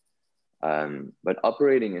market. But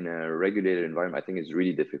operating in a regulated environment, I think, is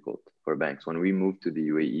really difficult for banks. When we moved to the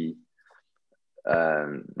UAE,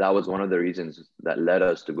 that was one of the reasons that led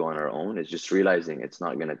us to go on our own, is just realizing it's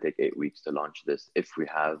not going to take 8 weeks to launch this if we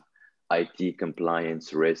have IT,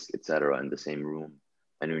 compliance, risk, etc., in the same room,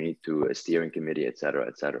 and we need a steering committee, etc.,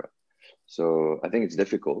 etc. So I think it's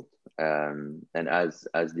difficult. And as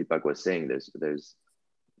Deepak was saying, there's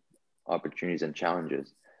opportunities and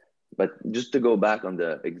challenges. But just to go back on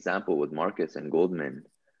the example with Marcus and Goldman,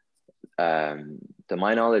 To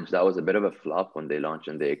my knowledge, that was a bit of a flop when they launched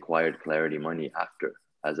and they acquired Clarity Money after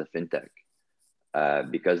as a fintech,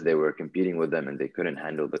 because they were competing with them and they couldn't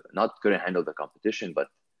handle the competition, but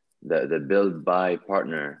the build buy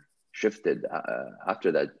partner shifted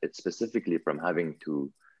after that. It's specifically from having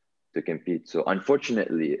to compete. So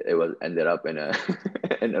unfortunately, it was ended up in a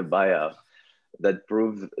in a buyout. That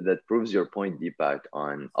proves your point, Deepak.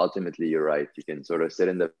 On ultimately, you're right. You can sort of sit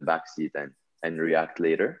in the back seat and react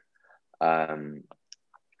later. Um,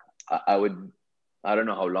 I don't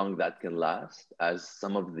know how long that can last, as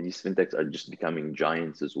some of these fintechs are just becoming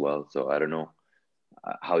giants as well. So I don't know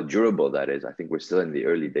how durable that is. I think we're still in the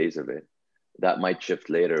early days of it. That might shift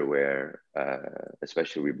later, where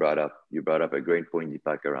especially you brought up a great point,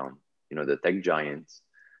 Deepak, around the tech giants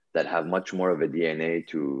that have much more of a DNA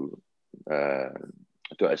to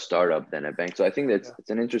a startup than a bank. So I think it's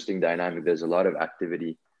an interesting dynamic. There's a lot of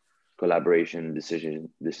activity, collaboration,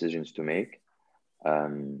 decisions to make.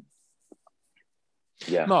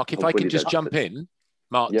 Mark, if I can just jump in,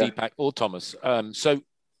 Mark, yeah. Deepak, or Thomas. So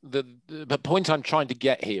the point I'm trying to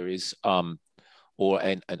get here is,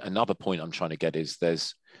 another point I'm trying to get is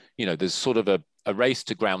there's sort of a race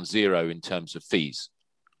to ground zero in terms of fees.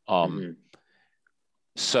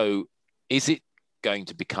 So is it going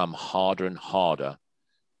to become harder and harder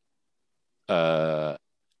as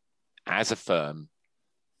a firm,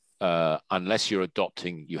 unless you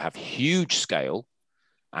have huge scale,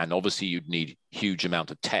 and obviously you'd need huge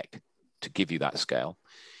amount of tech to give you that scale.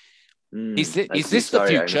 Is this the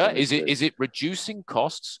future? Is it reducing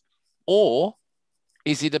costs, or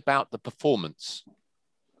is it about the performance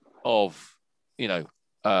of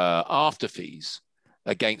after fees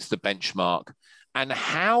against the benchmark, and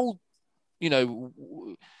how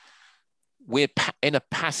we're in a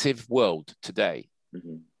passive world today,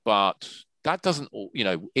 but that doesn't,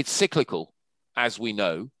 it's cyclical, as we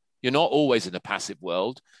know. You're not always in a passive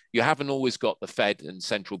world. You haven't always got the Fed and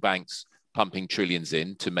central banks pumping trillions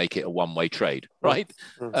in to make it a one-way trade, right?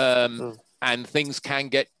 And things can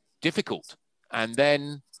get difficult. And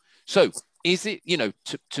then, so is it,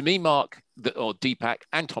 to me, Mark, or Deepak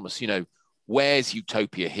and Thomas, where's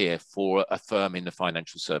utopia here for a firm in the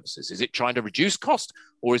financial services? Is it trying to reduce cost,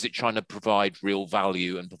 or is it trying to provide real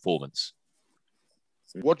value and performance?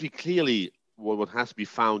 What has to be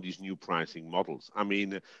found is new pricing models. I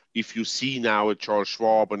mean, if you see now at Charles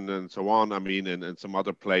Schwab and so on, I mean, and some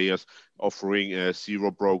other players offering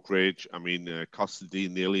zero brokerage, I mean, custody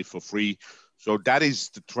nearly for free. So that is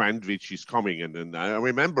the trend which is coming. And I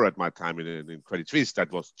remember at my time in Credit Suisse,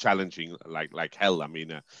 that was challenging like hell. I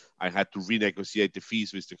mean, I had to renegotiate the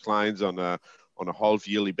fees with the clients on a half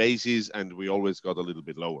yearly basis, and we always got a little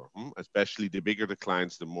bit lower. Especially the bigger the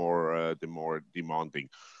clients, the more demanding.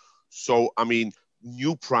 So, I mean,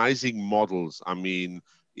 new pricing models, I mean,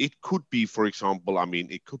 it could be, for example, I mean,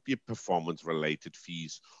 it could be performance-related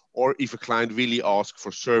fees, or if a client really asks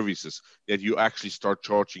for services, that you actually start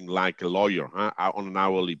charging like a lawyer on an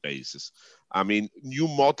hourly basis. I mean, new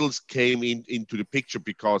models came into the picture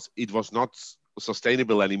because it was not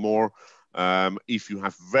sustainable anymore. If you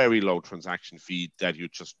have very low transaction fee, that you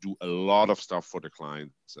just do a lot of stuff for the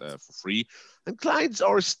clients for free, and clients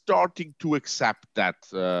are starting to accept that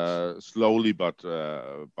slowly but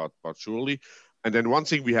surely. And then one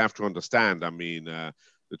thing we have to understand, I mean,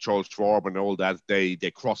 the Charles Schwab and all that, they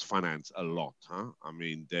cross finance a lot. I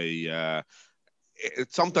mean,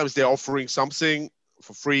 sometimes they're offering something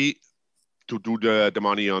for free to do the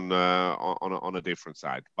money on a different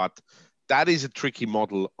side, but that is a tricky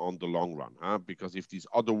model on the long run, because if this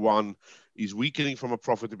other one is weakening from a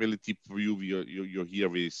profitability view, you're here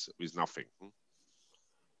with nothing.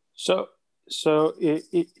 So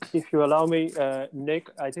if you allow me, Nick,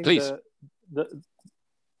 I think Please.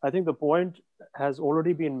 the point has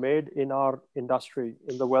already been made in our industry,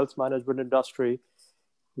 in the wealth management industry,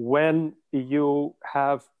 when you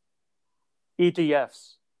have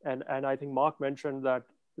ETFs, and I think Mark mentioned that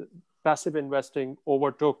passive investing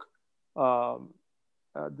overtook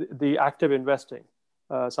the active investing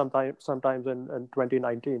sometimes in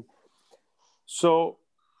 2019. So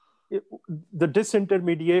the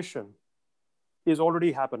disintermediation is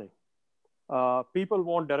already happening. People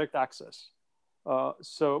want direct access.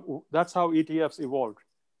 So that's how ETFs evolved.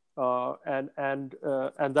 And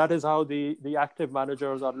that is how the active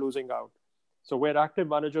managers are losing out. So where active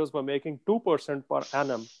managers were making 2% per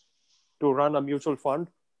annum to run a mutual fund,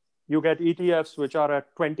 you get ETFs which are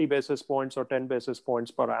at 20 basis points or 10 basis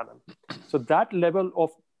points per annum. So that level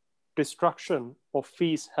of destruction of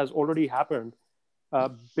fees has already happened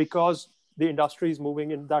because the industry is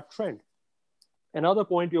moving in that trend. Another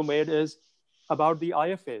point you made is about the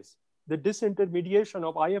IFAs. the disintermediation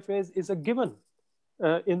of IFAs is a given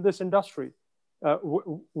in this industry.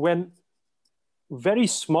 When very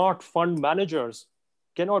smart fund managers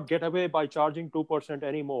cannot get away by charging 2%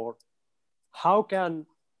 anymore, how can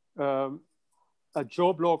a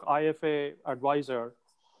Joe Bloke IFA advisor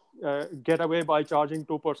get away by charging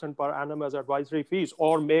 2% per annum as advisory fees,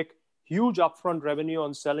 or make huge upfront revenue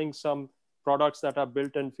on selling some products that have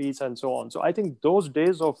built-in fees and so on? So I think those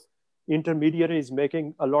days of intermediaries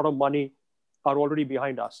making a lot of money are already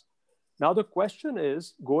behind us. Now the question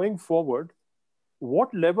is, going forward,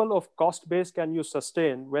 what level of cost base can you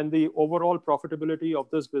sustain when the overall profitability of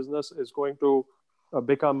this business is going to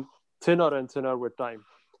become thinner and thinner with time?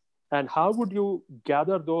 And how would you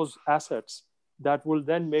gather those assets that will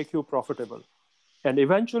then make you profitable? And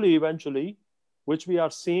eventually, which we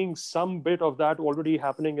are seeing some bit of that already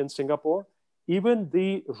happening in Singapore, even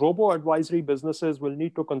the robo-advisory businesses will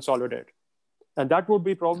need to consolidate. And that would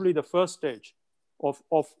be probably the first stage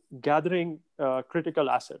of gathering critical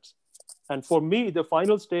assets. And for me, the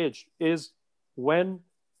final stage is when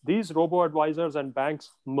these robo-advisors and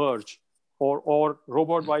banks merge, or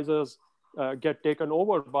robo-advisors get taken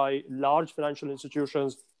over by large financial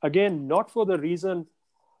institutions, again, not for the reason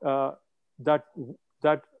that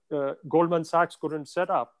Goldman Sachs couldn't set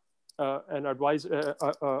up a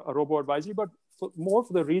robo-advisory, but more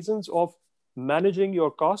for the reasons of managing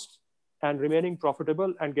your costs and remaining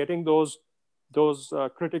profitable and getting those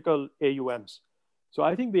critical AUMs. So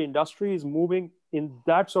I think the industry is moving in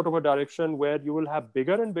that sort of a direction where you will have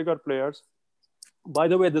bigger and bigger players. By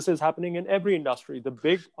the way, this is happening in every industry. The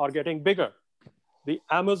big are getting bigger. The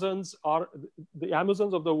Amazons of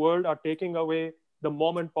the world are taking away the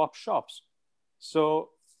mom and pop shops.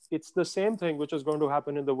 So it's the same thing which is going to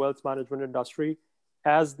happen in the wealth management industry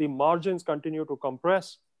as the margins continue to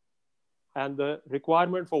compress and the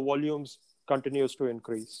requirement for volumes continues to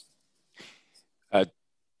increase.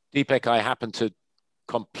 Deepak, I happen to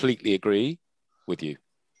completely agree with you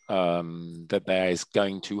that there is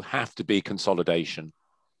going to have to be consolidation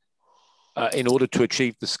in order to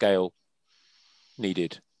achieve the scale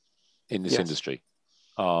needed in this industry.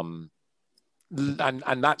 And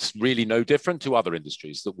that's really no different to other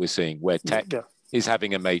industries that we're seeing where tech is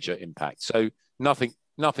having a major impact. So nothing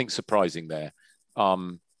surprising there.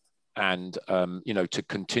 To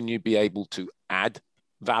continue be able to add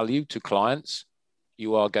value to clients,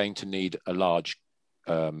 you are going to need a large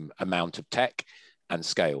amount of tech and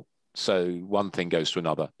scale. So one thing goes to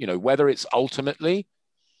another. Whether it's ultimately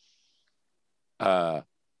a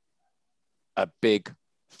big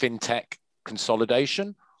fintech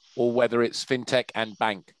consolidation or whether it's fintech and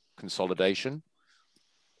bank consolidation,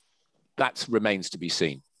 that remains to be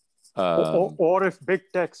seen. Or if big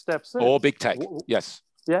tech steps in. Or big tech, yes.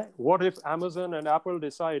 Yeah. What if Amazon and Apple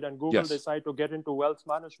decide and Google decide to get into wealth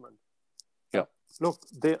management? Yeah. Look,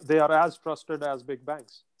 they are as trusted as big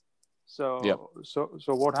banks. So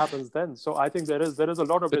what happens then? So I think there is a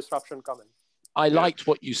lot of disruption coming. I liked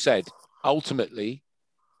what you said. Ultimately,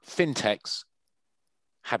 fintechs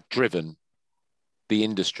have driven the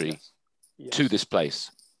industry to this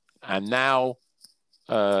place. And now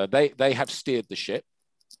they have steered the ship.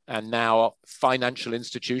 And now financial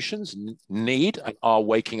institutions need and are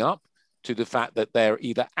waking up to the fact that they're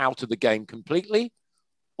either out of the game completely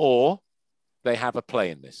or they have a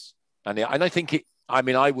play in this. And I think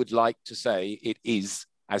I would like to say it is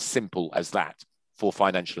as simple as that for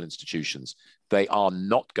financial institutions. They are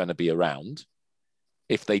not going to be around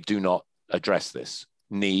if they do not address this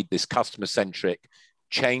need, this customer-centric,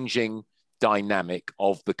 changing dynamic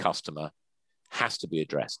of the customer has to be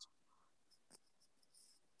addressed.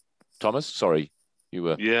 Thomas, sorry, you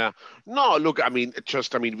were... Yeah. No, look,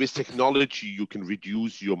 with technology, you can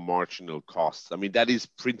reduce your marginal costs. That is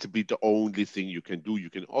principally the only thing you can do. You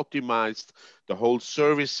can optimize the whole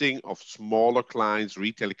servicing of smaller clients,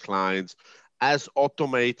 retail clients, as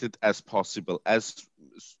automated as possible, a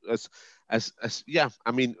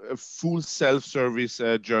full self-service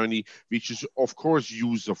journey, which is of course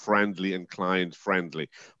user-friendly and client-friendly.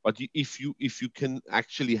 But if you can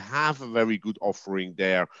actually have a very good offering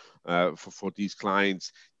there for these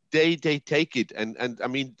clients, they take it. And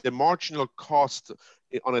the marginal cost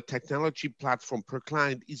on a technology platform per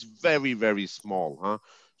client is very, very small. Huh?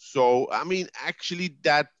 So actually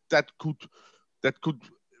that could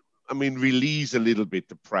release a little bit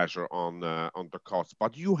the pressure on the cost,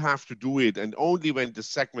 but you have to do it. And only when the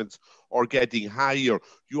segments are getting higher,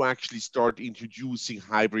 you actually start introducing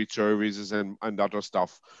hybrid services and other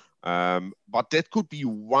stuff. But that could be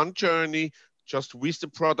one journey, just with the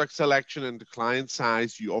product selection and the client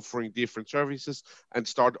size, you offering different services and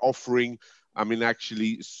start offering I mean,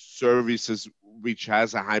 actually services which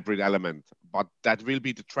has a hybrid element, but that will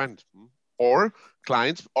be the trend. Or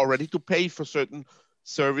clients are ready to pay for certain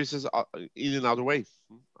services in another way.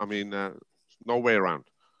 I mean, no way around.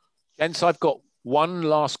 Gents, I've got one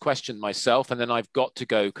last question myself, and then I've got to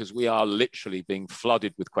go because we are literally being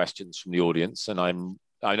flooded with questions from the audience. And I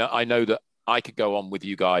know that I could go on with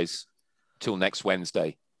you guys till next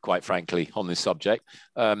Wednesday, quite frankly, on this subject.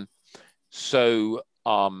 So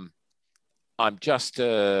I'm just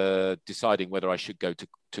deciding whether I should go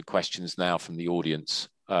to questions now from the audience.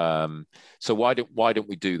 So why don't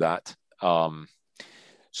we do that?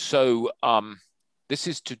 This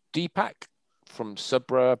is to Deepak from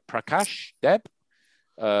Subra Prakash, Deb.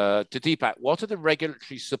 To Deepak, what are the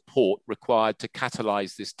regulatory support required to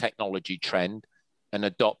catalyze this technology trend and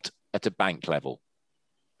adopt at a bank level?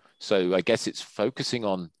 So I guess it's focusing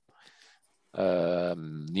on,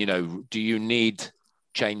 do you need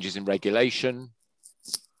changes in regulation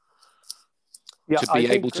to be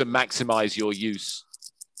able to maximize your use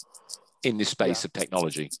in this space of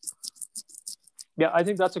technology? Yeah, I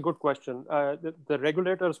think that's a good question. The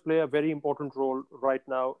regulators play a very important role right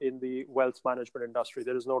now in the wealth management industry.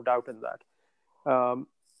 There is no doubt in that.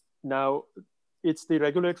 Now, it's the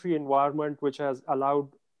regulatory environment which has allowed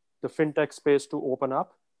the fintech space to open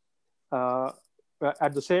up.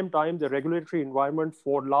 At the same time, the regulatory environment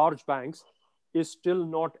for large banks is still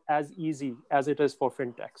not as easy as it is for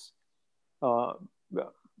fintechs.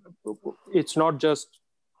 It's not just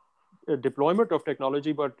a deployment of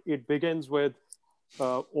technology, but it begins with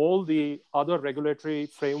all the other regulatory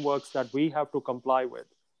frameworks that we have to comply with.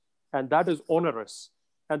 And that is onerous.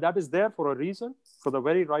 And that is there for a reason, for the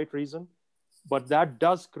very right reason. But that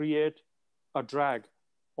does create a drag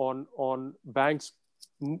on banks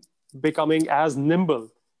becoming as nimble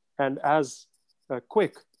and as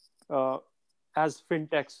quick as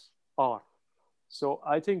fintechs are. So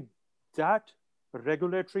I think that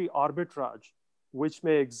regulatory arbitrage, which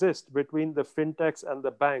may exist between the fintechs and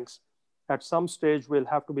the banks, at some stage will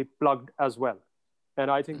have to be plugged as well. And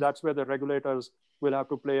I think that's where the regulators will have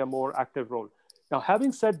to play a more active role. Now,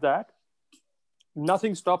 having said that,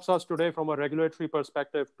 nothing stops us today from a regulatory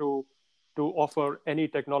perspective to offer any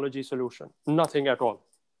technology solution, nothing at all.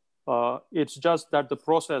 It's just that the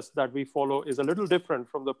process that we follow is a little different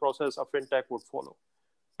from the process a fintech would follow.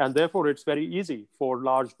 And therefore, it's very easy for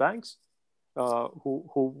large banks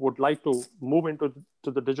who would like to move into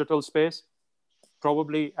the digital space,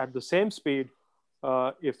 probably at the same speed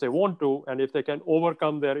if they want to, and if they can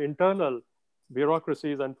overcome their internal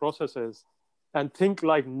bureaucracies and processes and think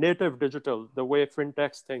like native digital, the way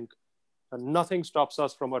fintechs think. And nothing stops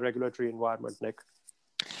us from a regulatory environment, Nick.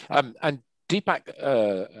 And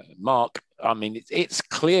Deepak, Mark, I mean, it's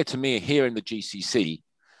clear to me here in the GCC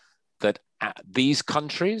that these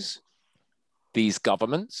countries, these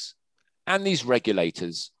governments, and these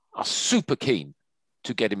regulators are super keen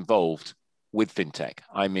to get involved with fintech.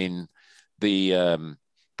 I mean, the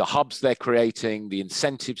hubs they're creating, the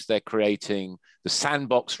incentives they're creating, the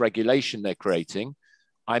sandbox regulation they're creating.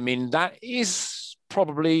 I mean, that is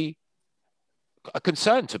probably a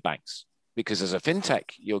concern to banks, because as a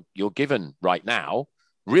fintech, you're given right now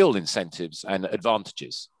real incentives and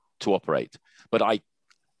advantages to operate. But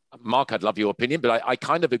Mark, I'd love your opinion, but I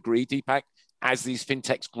kind of agree, Deepak, as these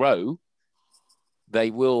fintechs grow, they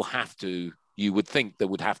will have to, you would think there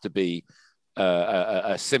would have to be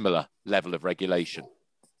a similar level of regulation.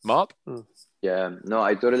 Mark? Yeah, no,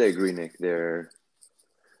 I totally agree, Nick. They're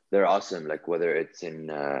awesome. Like whether it's in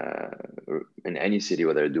any city,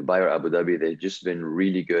 whether Dubai or Abu Dhabi, they've just been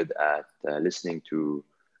really good at listening to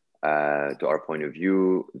our point of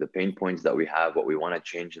view, the pain points that we have, what we want to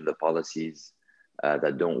change in the policies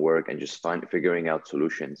that don't work, and just figuring out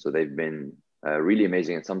solutions. So they've been really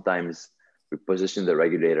amazing. And sometimes we position the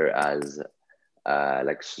regulator as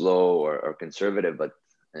like slow or conservative, but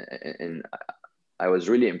I was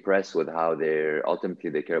really impressed with how ultimately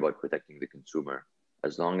they care about protecting the consumer.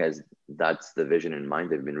 As long as that's the vision in mind,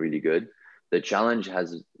 they've been really good. The challenge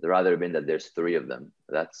has rather been that there's 3 of them.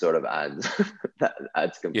 That sort of adds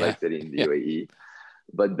complexity in the UAE.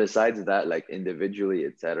 But besides that, like individually,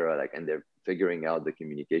 etc., like, and they're figuring out the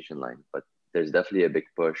communication line. But there's definitely a big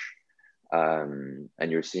push, and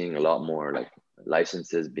you're seeing a lot more like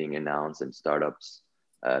licenses being announced and startups,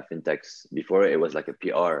 fintechs. Before it was like a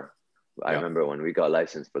PR. I remember when we got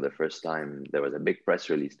licensed for the first time, there was a big press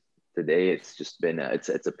release. Today, it's just been it's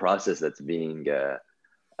a process that's being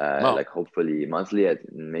like hopefully monthly and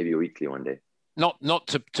maybe weekly one day. Not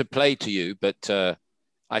to play to you, but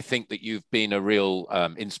I think that you've been a real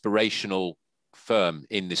inspirational firm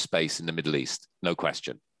in this space in the Middle East, no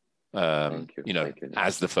question. Thank you. You know, Thank you.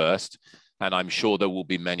 as the first, and I'm sure there will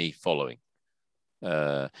be many following.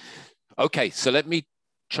 Okay, so let me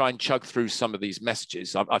try and chug through some of these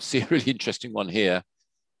messages. I see a really interesting one here.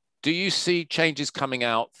 Do you see changes coming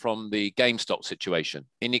out from the GameStop situation?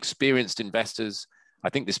 Inexperienced investors, I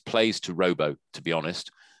think this plays to Robo, to be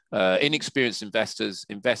honest. Inexperienced investors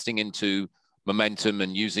investing into momentum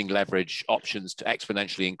and using leverage options to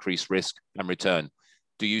exponentially increase risk and return.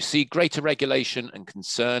 Do you see greater regulation and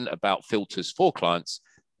concern about filters for clients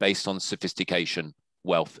based on sophistication,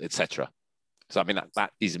 wealth, etc.? So I mean,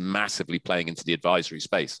 that is massively playing into the advisory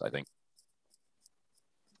space, I think.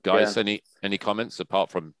 Guys, yeah. Any comments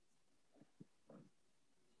apart from?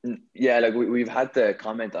 Yeah, like we've had to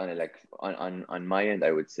comment on it. Like on my end,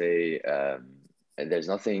 I would say there's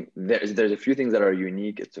nothing. There's a few things that are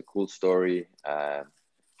unique. It's a cool story.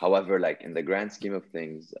 However, like in the grand scheme of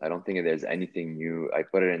things, I don't think there's anything new. I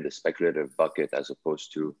put it in the speculative bucket as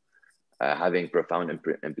opposed to having profound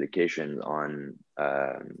implications on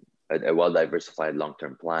a well-diversified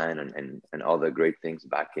long-term plan and all the great things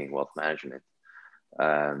backing wealth management.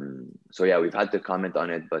 So yeah, we've had to comment on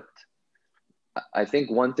it, but I think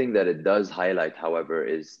one thing that it does highlight, however,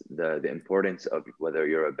 is the importance of whether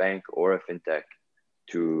you're a bank or a fintech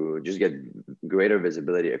to just get greater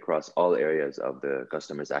visibility across all areas of the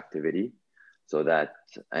customer's activity, so that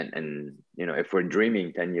and you know, if we're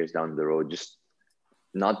dreaming 10 years down the road, just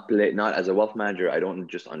not as a wealth manager, I don't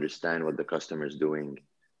just understand what the customer is doing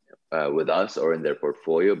with us or in their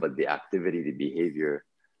portfolio, but the activity, the behavior,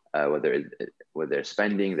 whether they're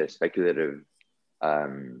spending, their speculative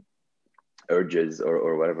urges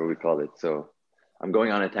or whatever we call it. So I'm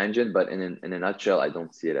going on a tangent, but in a nutshell, I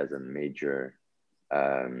don't see it as a major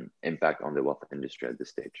impact on the wealth industry at this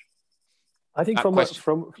stage. I think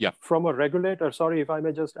from a regulator, sorry if I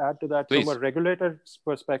may just add to that, Please. From a regulator's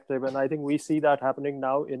perspective, and I think we see that happening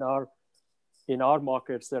now in our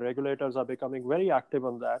markets, the regulators are becoming very active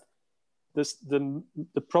on that.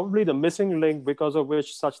 Probably the missing link because of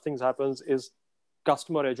which such things happens is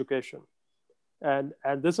customer education. And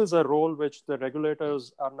this is a role which the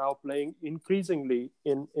regulators are now playing increasingly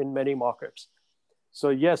in many markets. So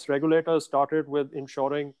yes, regulators started with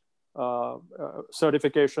ensuring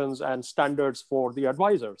certifications and standards for the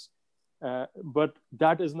advisors, but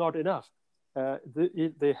that is not enough.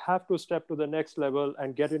 They have to step to the next level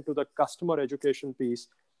and get into the customer education piece.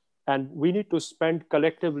 And we need to spend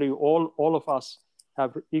collectively, all of us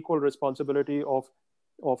have equal responsibility of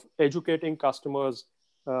educating customers.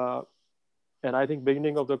 And I think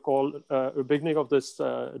beginning of this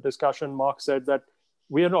discussion, Mark said that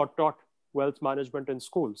we are not taught wealth management in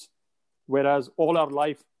schools, whereas all our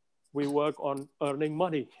life we work on earning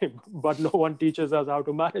money, but no one teaches us how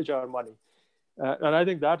to manage our money. And I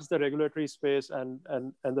think that's the regulatory space, and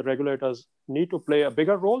the regulators need to play a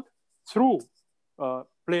bigger role through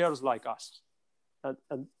players like us.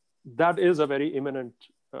 And that is a very imminent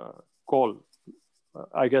call,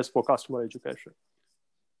 I guess, for customer education.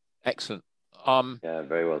 Excellent. Yeah,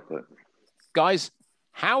 very well put. Guys,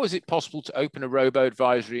 how is it possible to open a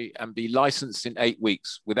robo-advisory and be licensed in 8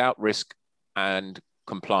 weeks without risk and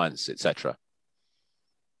compliance, etc.?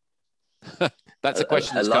 That's a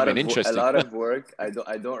question that's coming interesting. A lot of work. I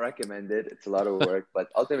don't recommend it. It's a lot of work, but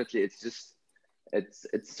ultimately it's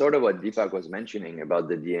sort of what Deepak was mentioning about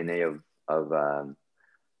the DNA of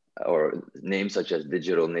or names such as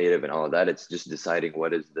digital native and all of that. It's just deciding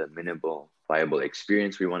what is the minimal viable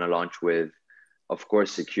experience we want to launch with. Of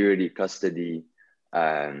course, security, custody,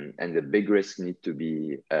 and the big risks need to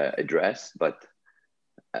be addressed. But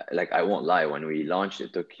like, I won't lie, when we launched,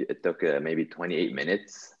 it took maybe 28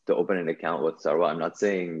 minutes to open an account with Sarwa. I'm not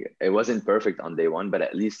saying it wasn't perfect on day one, but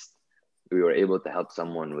at least we were able to help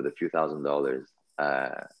someone with a few $1,000s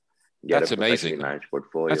get a professionally managed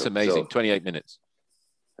portfolio. That's amazing. So, 28 minutes.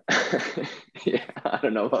 Yeah, I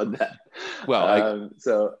don't know about that. Well,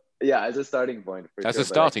 so yeah, as a starting point. As a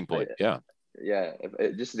starting point, yeah. Yeah,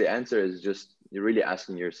 just the answer is just you're really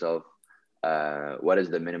asking yourself, what is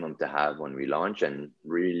the minimum to have when we launch, and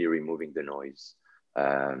really removing the noise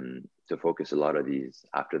to focus a lot of these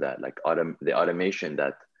after that, like the automation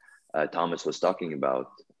that Thomas was talking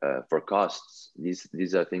about for costs.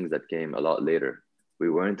 These are things that came a lot later. We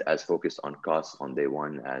weren't as focused on costs on day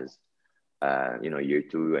one as year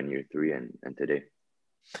 2 and year 3 and today.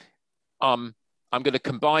 I'm going to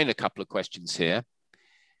combine a couple of questions here.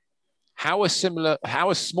 How are smaller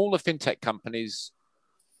fintech companies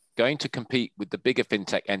going to compete with the bigger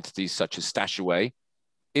fintech entities such as Stashaway?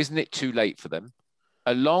 Isn't it too late for them?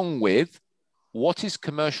 Along with, what is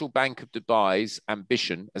Commercial Bank of Dubai's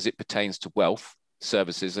ambition as it pertains to wealth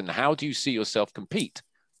services, and how do you see yourself compete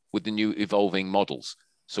with the new evolving models?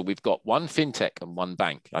 So we've got one fintech and one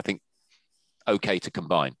bank. I think okay to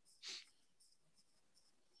combine?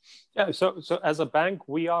 Yeah, so as a bank,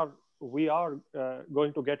 we are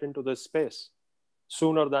going to get into this space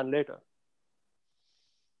sooner than later.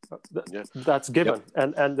 That's given,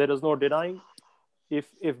 and there is no denying.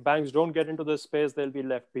 If banks don't get into this space, they'll be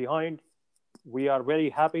left behind. We are very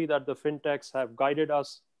happy that the fintechs have guided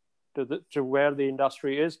us to where the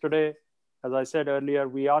industry is today. As I said earlier,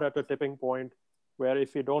 we are at a tipping point where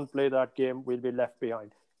if we don't play that game, we'll be left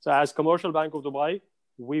behind. So as Commercial Bank of Dubai,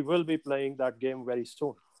 we will be playing that game very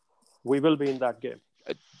soon. We will be in that game.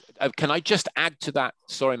 Can I just add to that?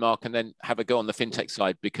 Sorry, Mark, and then have a go on the fintech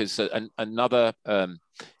side, because another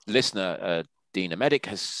listener, Dina Medic,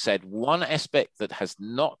 has said one aspect that has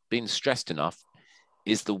not been stressed enough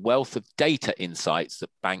is the wealth of data insights that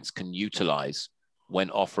banks can utilize when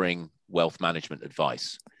offering wealth management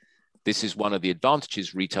advice. This is one of the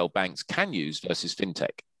advantages retail banks can use versus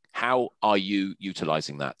fintech. How are you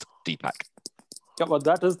utilizing that, Deepak? Yeah, well,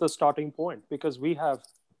 that is the starting point, because we have,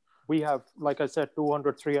 like I said,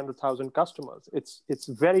 200, 300,000 customers. It's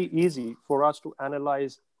very easy for us to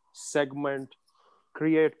analyze, segment,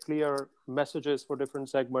 create clear messages for different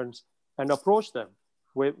segments, and approach them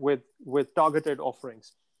with targeted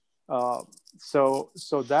offerings. So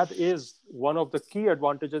that is one of the key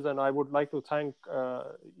advantages, and I would like to thank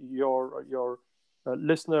your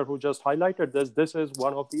listener who just highlighted this. This is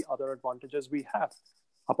one of the other advantages we have,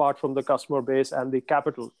 apart from the customer base and the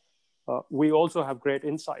capital. We also have great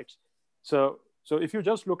insights. So if you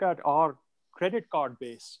just look at our credit card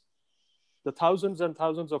base, the thousands and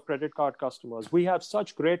thousands of credit card customers, we have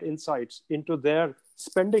such great insights into their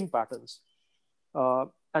spending patterns.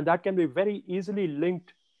 And that can be very easily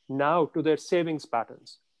linked now to their savings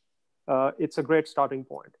patterns. It's a great starting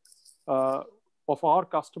point. Of our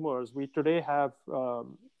customers, we today have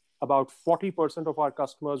about 40% of our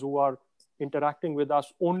customers who are interacting with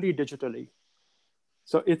us only digitally.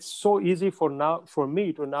 So it's so easy for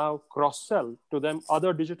me to now cross-sell to them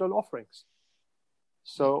other digital offerings.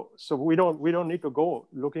 So we don't need to go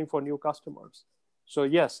looking for new customers. So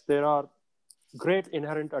yes, there are great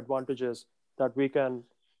inherent advantages that we can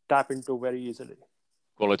tap into very easily.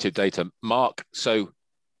 Quality of data. Mark, so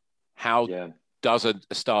how does a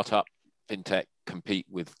startup fintech compete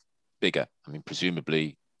with bigger? I mean,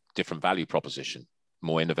 presumably different value proposition,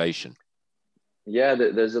 more innovation. Yeah,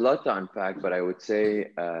 there's a lot to unpack, but I would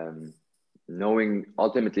say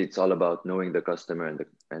ultimately it's all about knowing the customer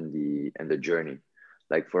and the journey.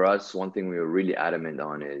 Like for us, one thing we were really adamant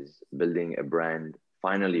on is building a brand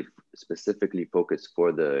finally specifically focused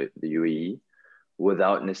for the UAE,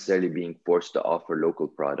 without necessarily being forced to offer local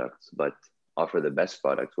products, but offer the best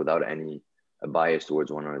products without any bias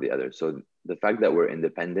towards one or the other. So the fact that we're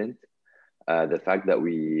independent, the fact that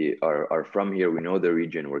we are from here, we know the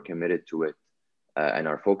region, we're committed to it, and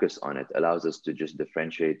our focus on it allows us to just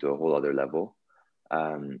differentiate to a whole other level.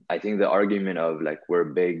 I think the argument of like, we're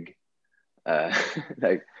big,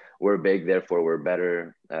 like we're big, therefore we're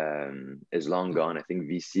better, is long gone. I think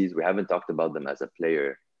VCs, we haven't talked about them as a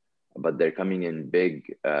player, but they're coming in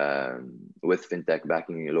big with fintech,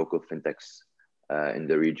 backing local fintechs in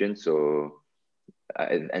the region. So,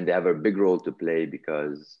 and they have a big role to play,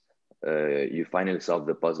 because you finally solve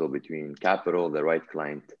the puzzle between capital, the right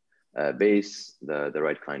client base, the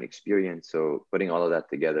right client experience. So putting all of that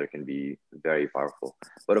together can be very powerful.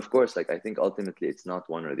 But of course, like I think ultimately it's not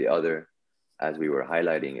one or the other. As we were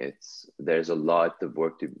highlighting, there's a lot of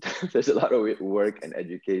work there's a lot of work and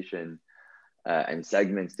education and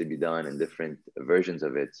segments to be done and different versions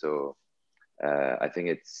of it. So I think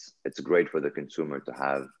it's great for the consumer to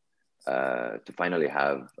have to finally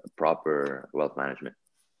have proper wealth management.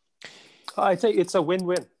 I think it's a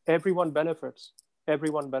win-win. Everyone benefits.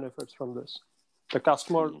 Everyone benefits from this, the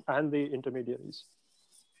customer and the intermediaries.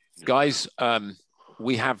 Guys,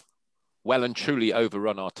 we have well and truly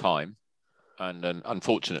overrun our time. And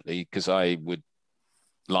unfortunately, because I would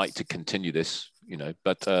like to continue this,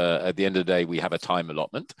 but at the end of the day, we have a time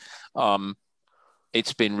allotment.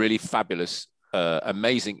 It's been really fabulous,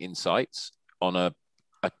 amazing insights on a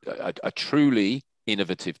truly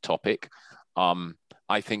innovative topic.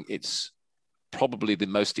 I think it's probably the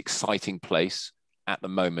most exciting place at the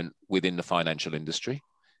moment within the financial industry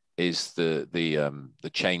is the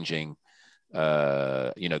changing,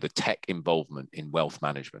 the tech involvement in wealth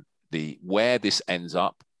management. Where this ends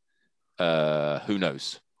up, who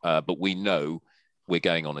knows? But we know we're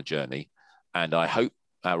going on a journey, and I hope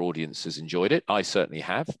our audience has enjoyed it. I certainly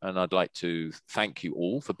have, and I'd like to thank you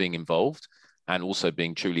all for being involved and also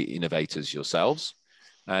being truly innovators yourselves,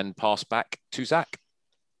 and pass back to Zach.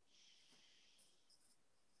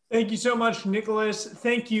 Thank you so much, Nicholas.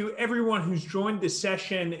 Thank you, everyone who's joined this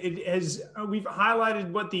session. We've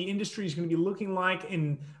highlighted what the industry is going to be looking like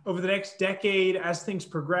over the next decade as things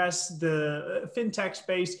progress. The fintech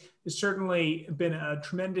space has certainly been a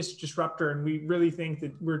tremendous disruptor, and we really think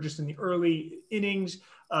that we're just in the early innings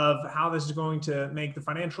of how this is going to make the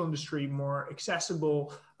financial industry more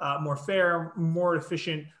accessible, more fair, more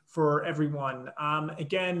efficient for everyone.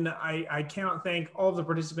 Again, I cannot thank all of the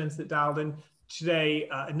participants that dialed in today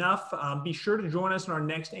enough. Be sure to join us in our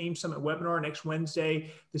next AIM Summit webinar next Wednesday,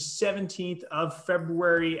 the 17th of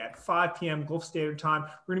February at 5 p.m. Gulf Standard Time.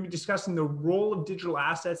 We're going to be discussing the role of digital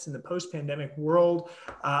assets in the post-pandemic world.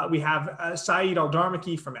 We have Saeed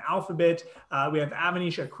Al-Darmaki from Alphabet. We have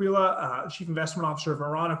Avanish Aquila, Chief Investment Officer of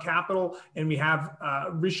Arano Capital. And we have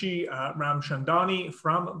Rishi Ramchandani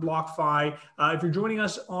from BlockFi. If you're joining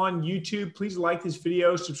us on YouTube, please like this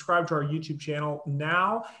video, subscribe to our YouTube channel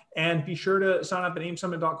now, and be sure to sign up at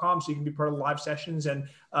aimsummit.com so you can be part of the live sessions and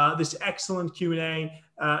this excellent Q&A,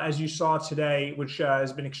 as you saw today, which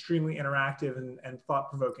has been extremely interactive and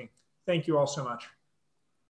thought-provoking. Thank you all so much.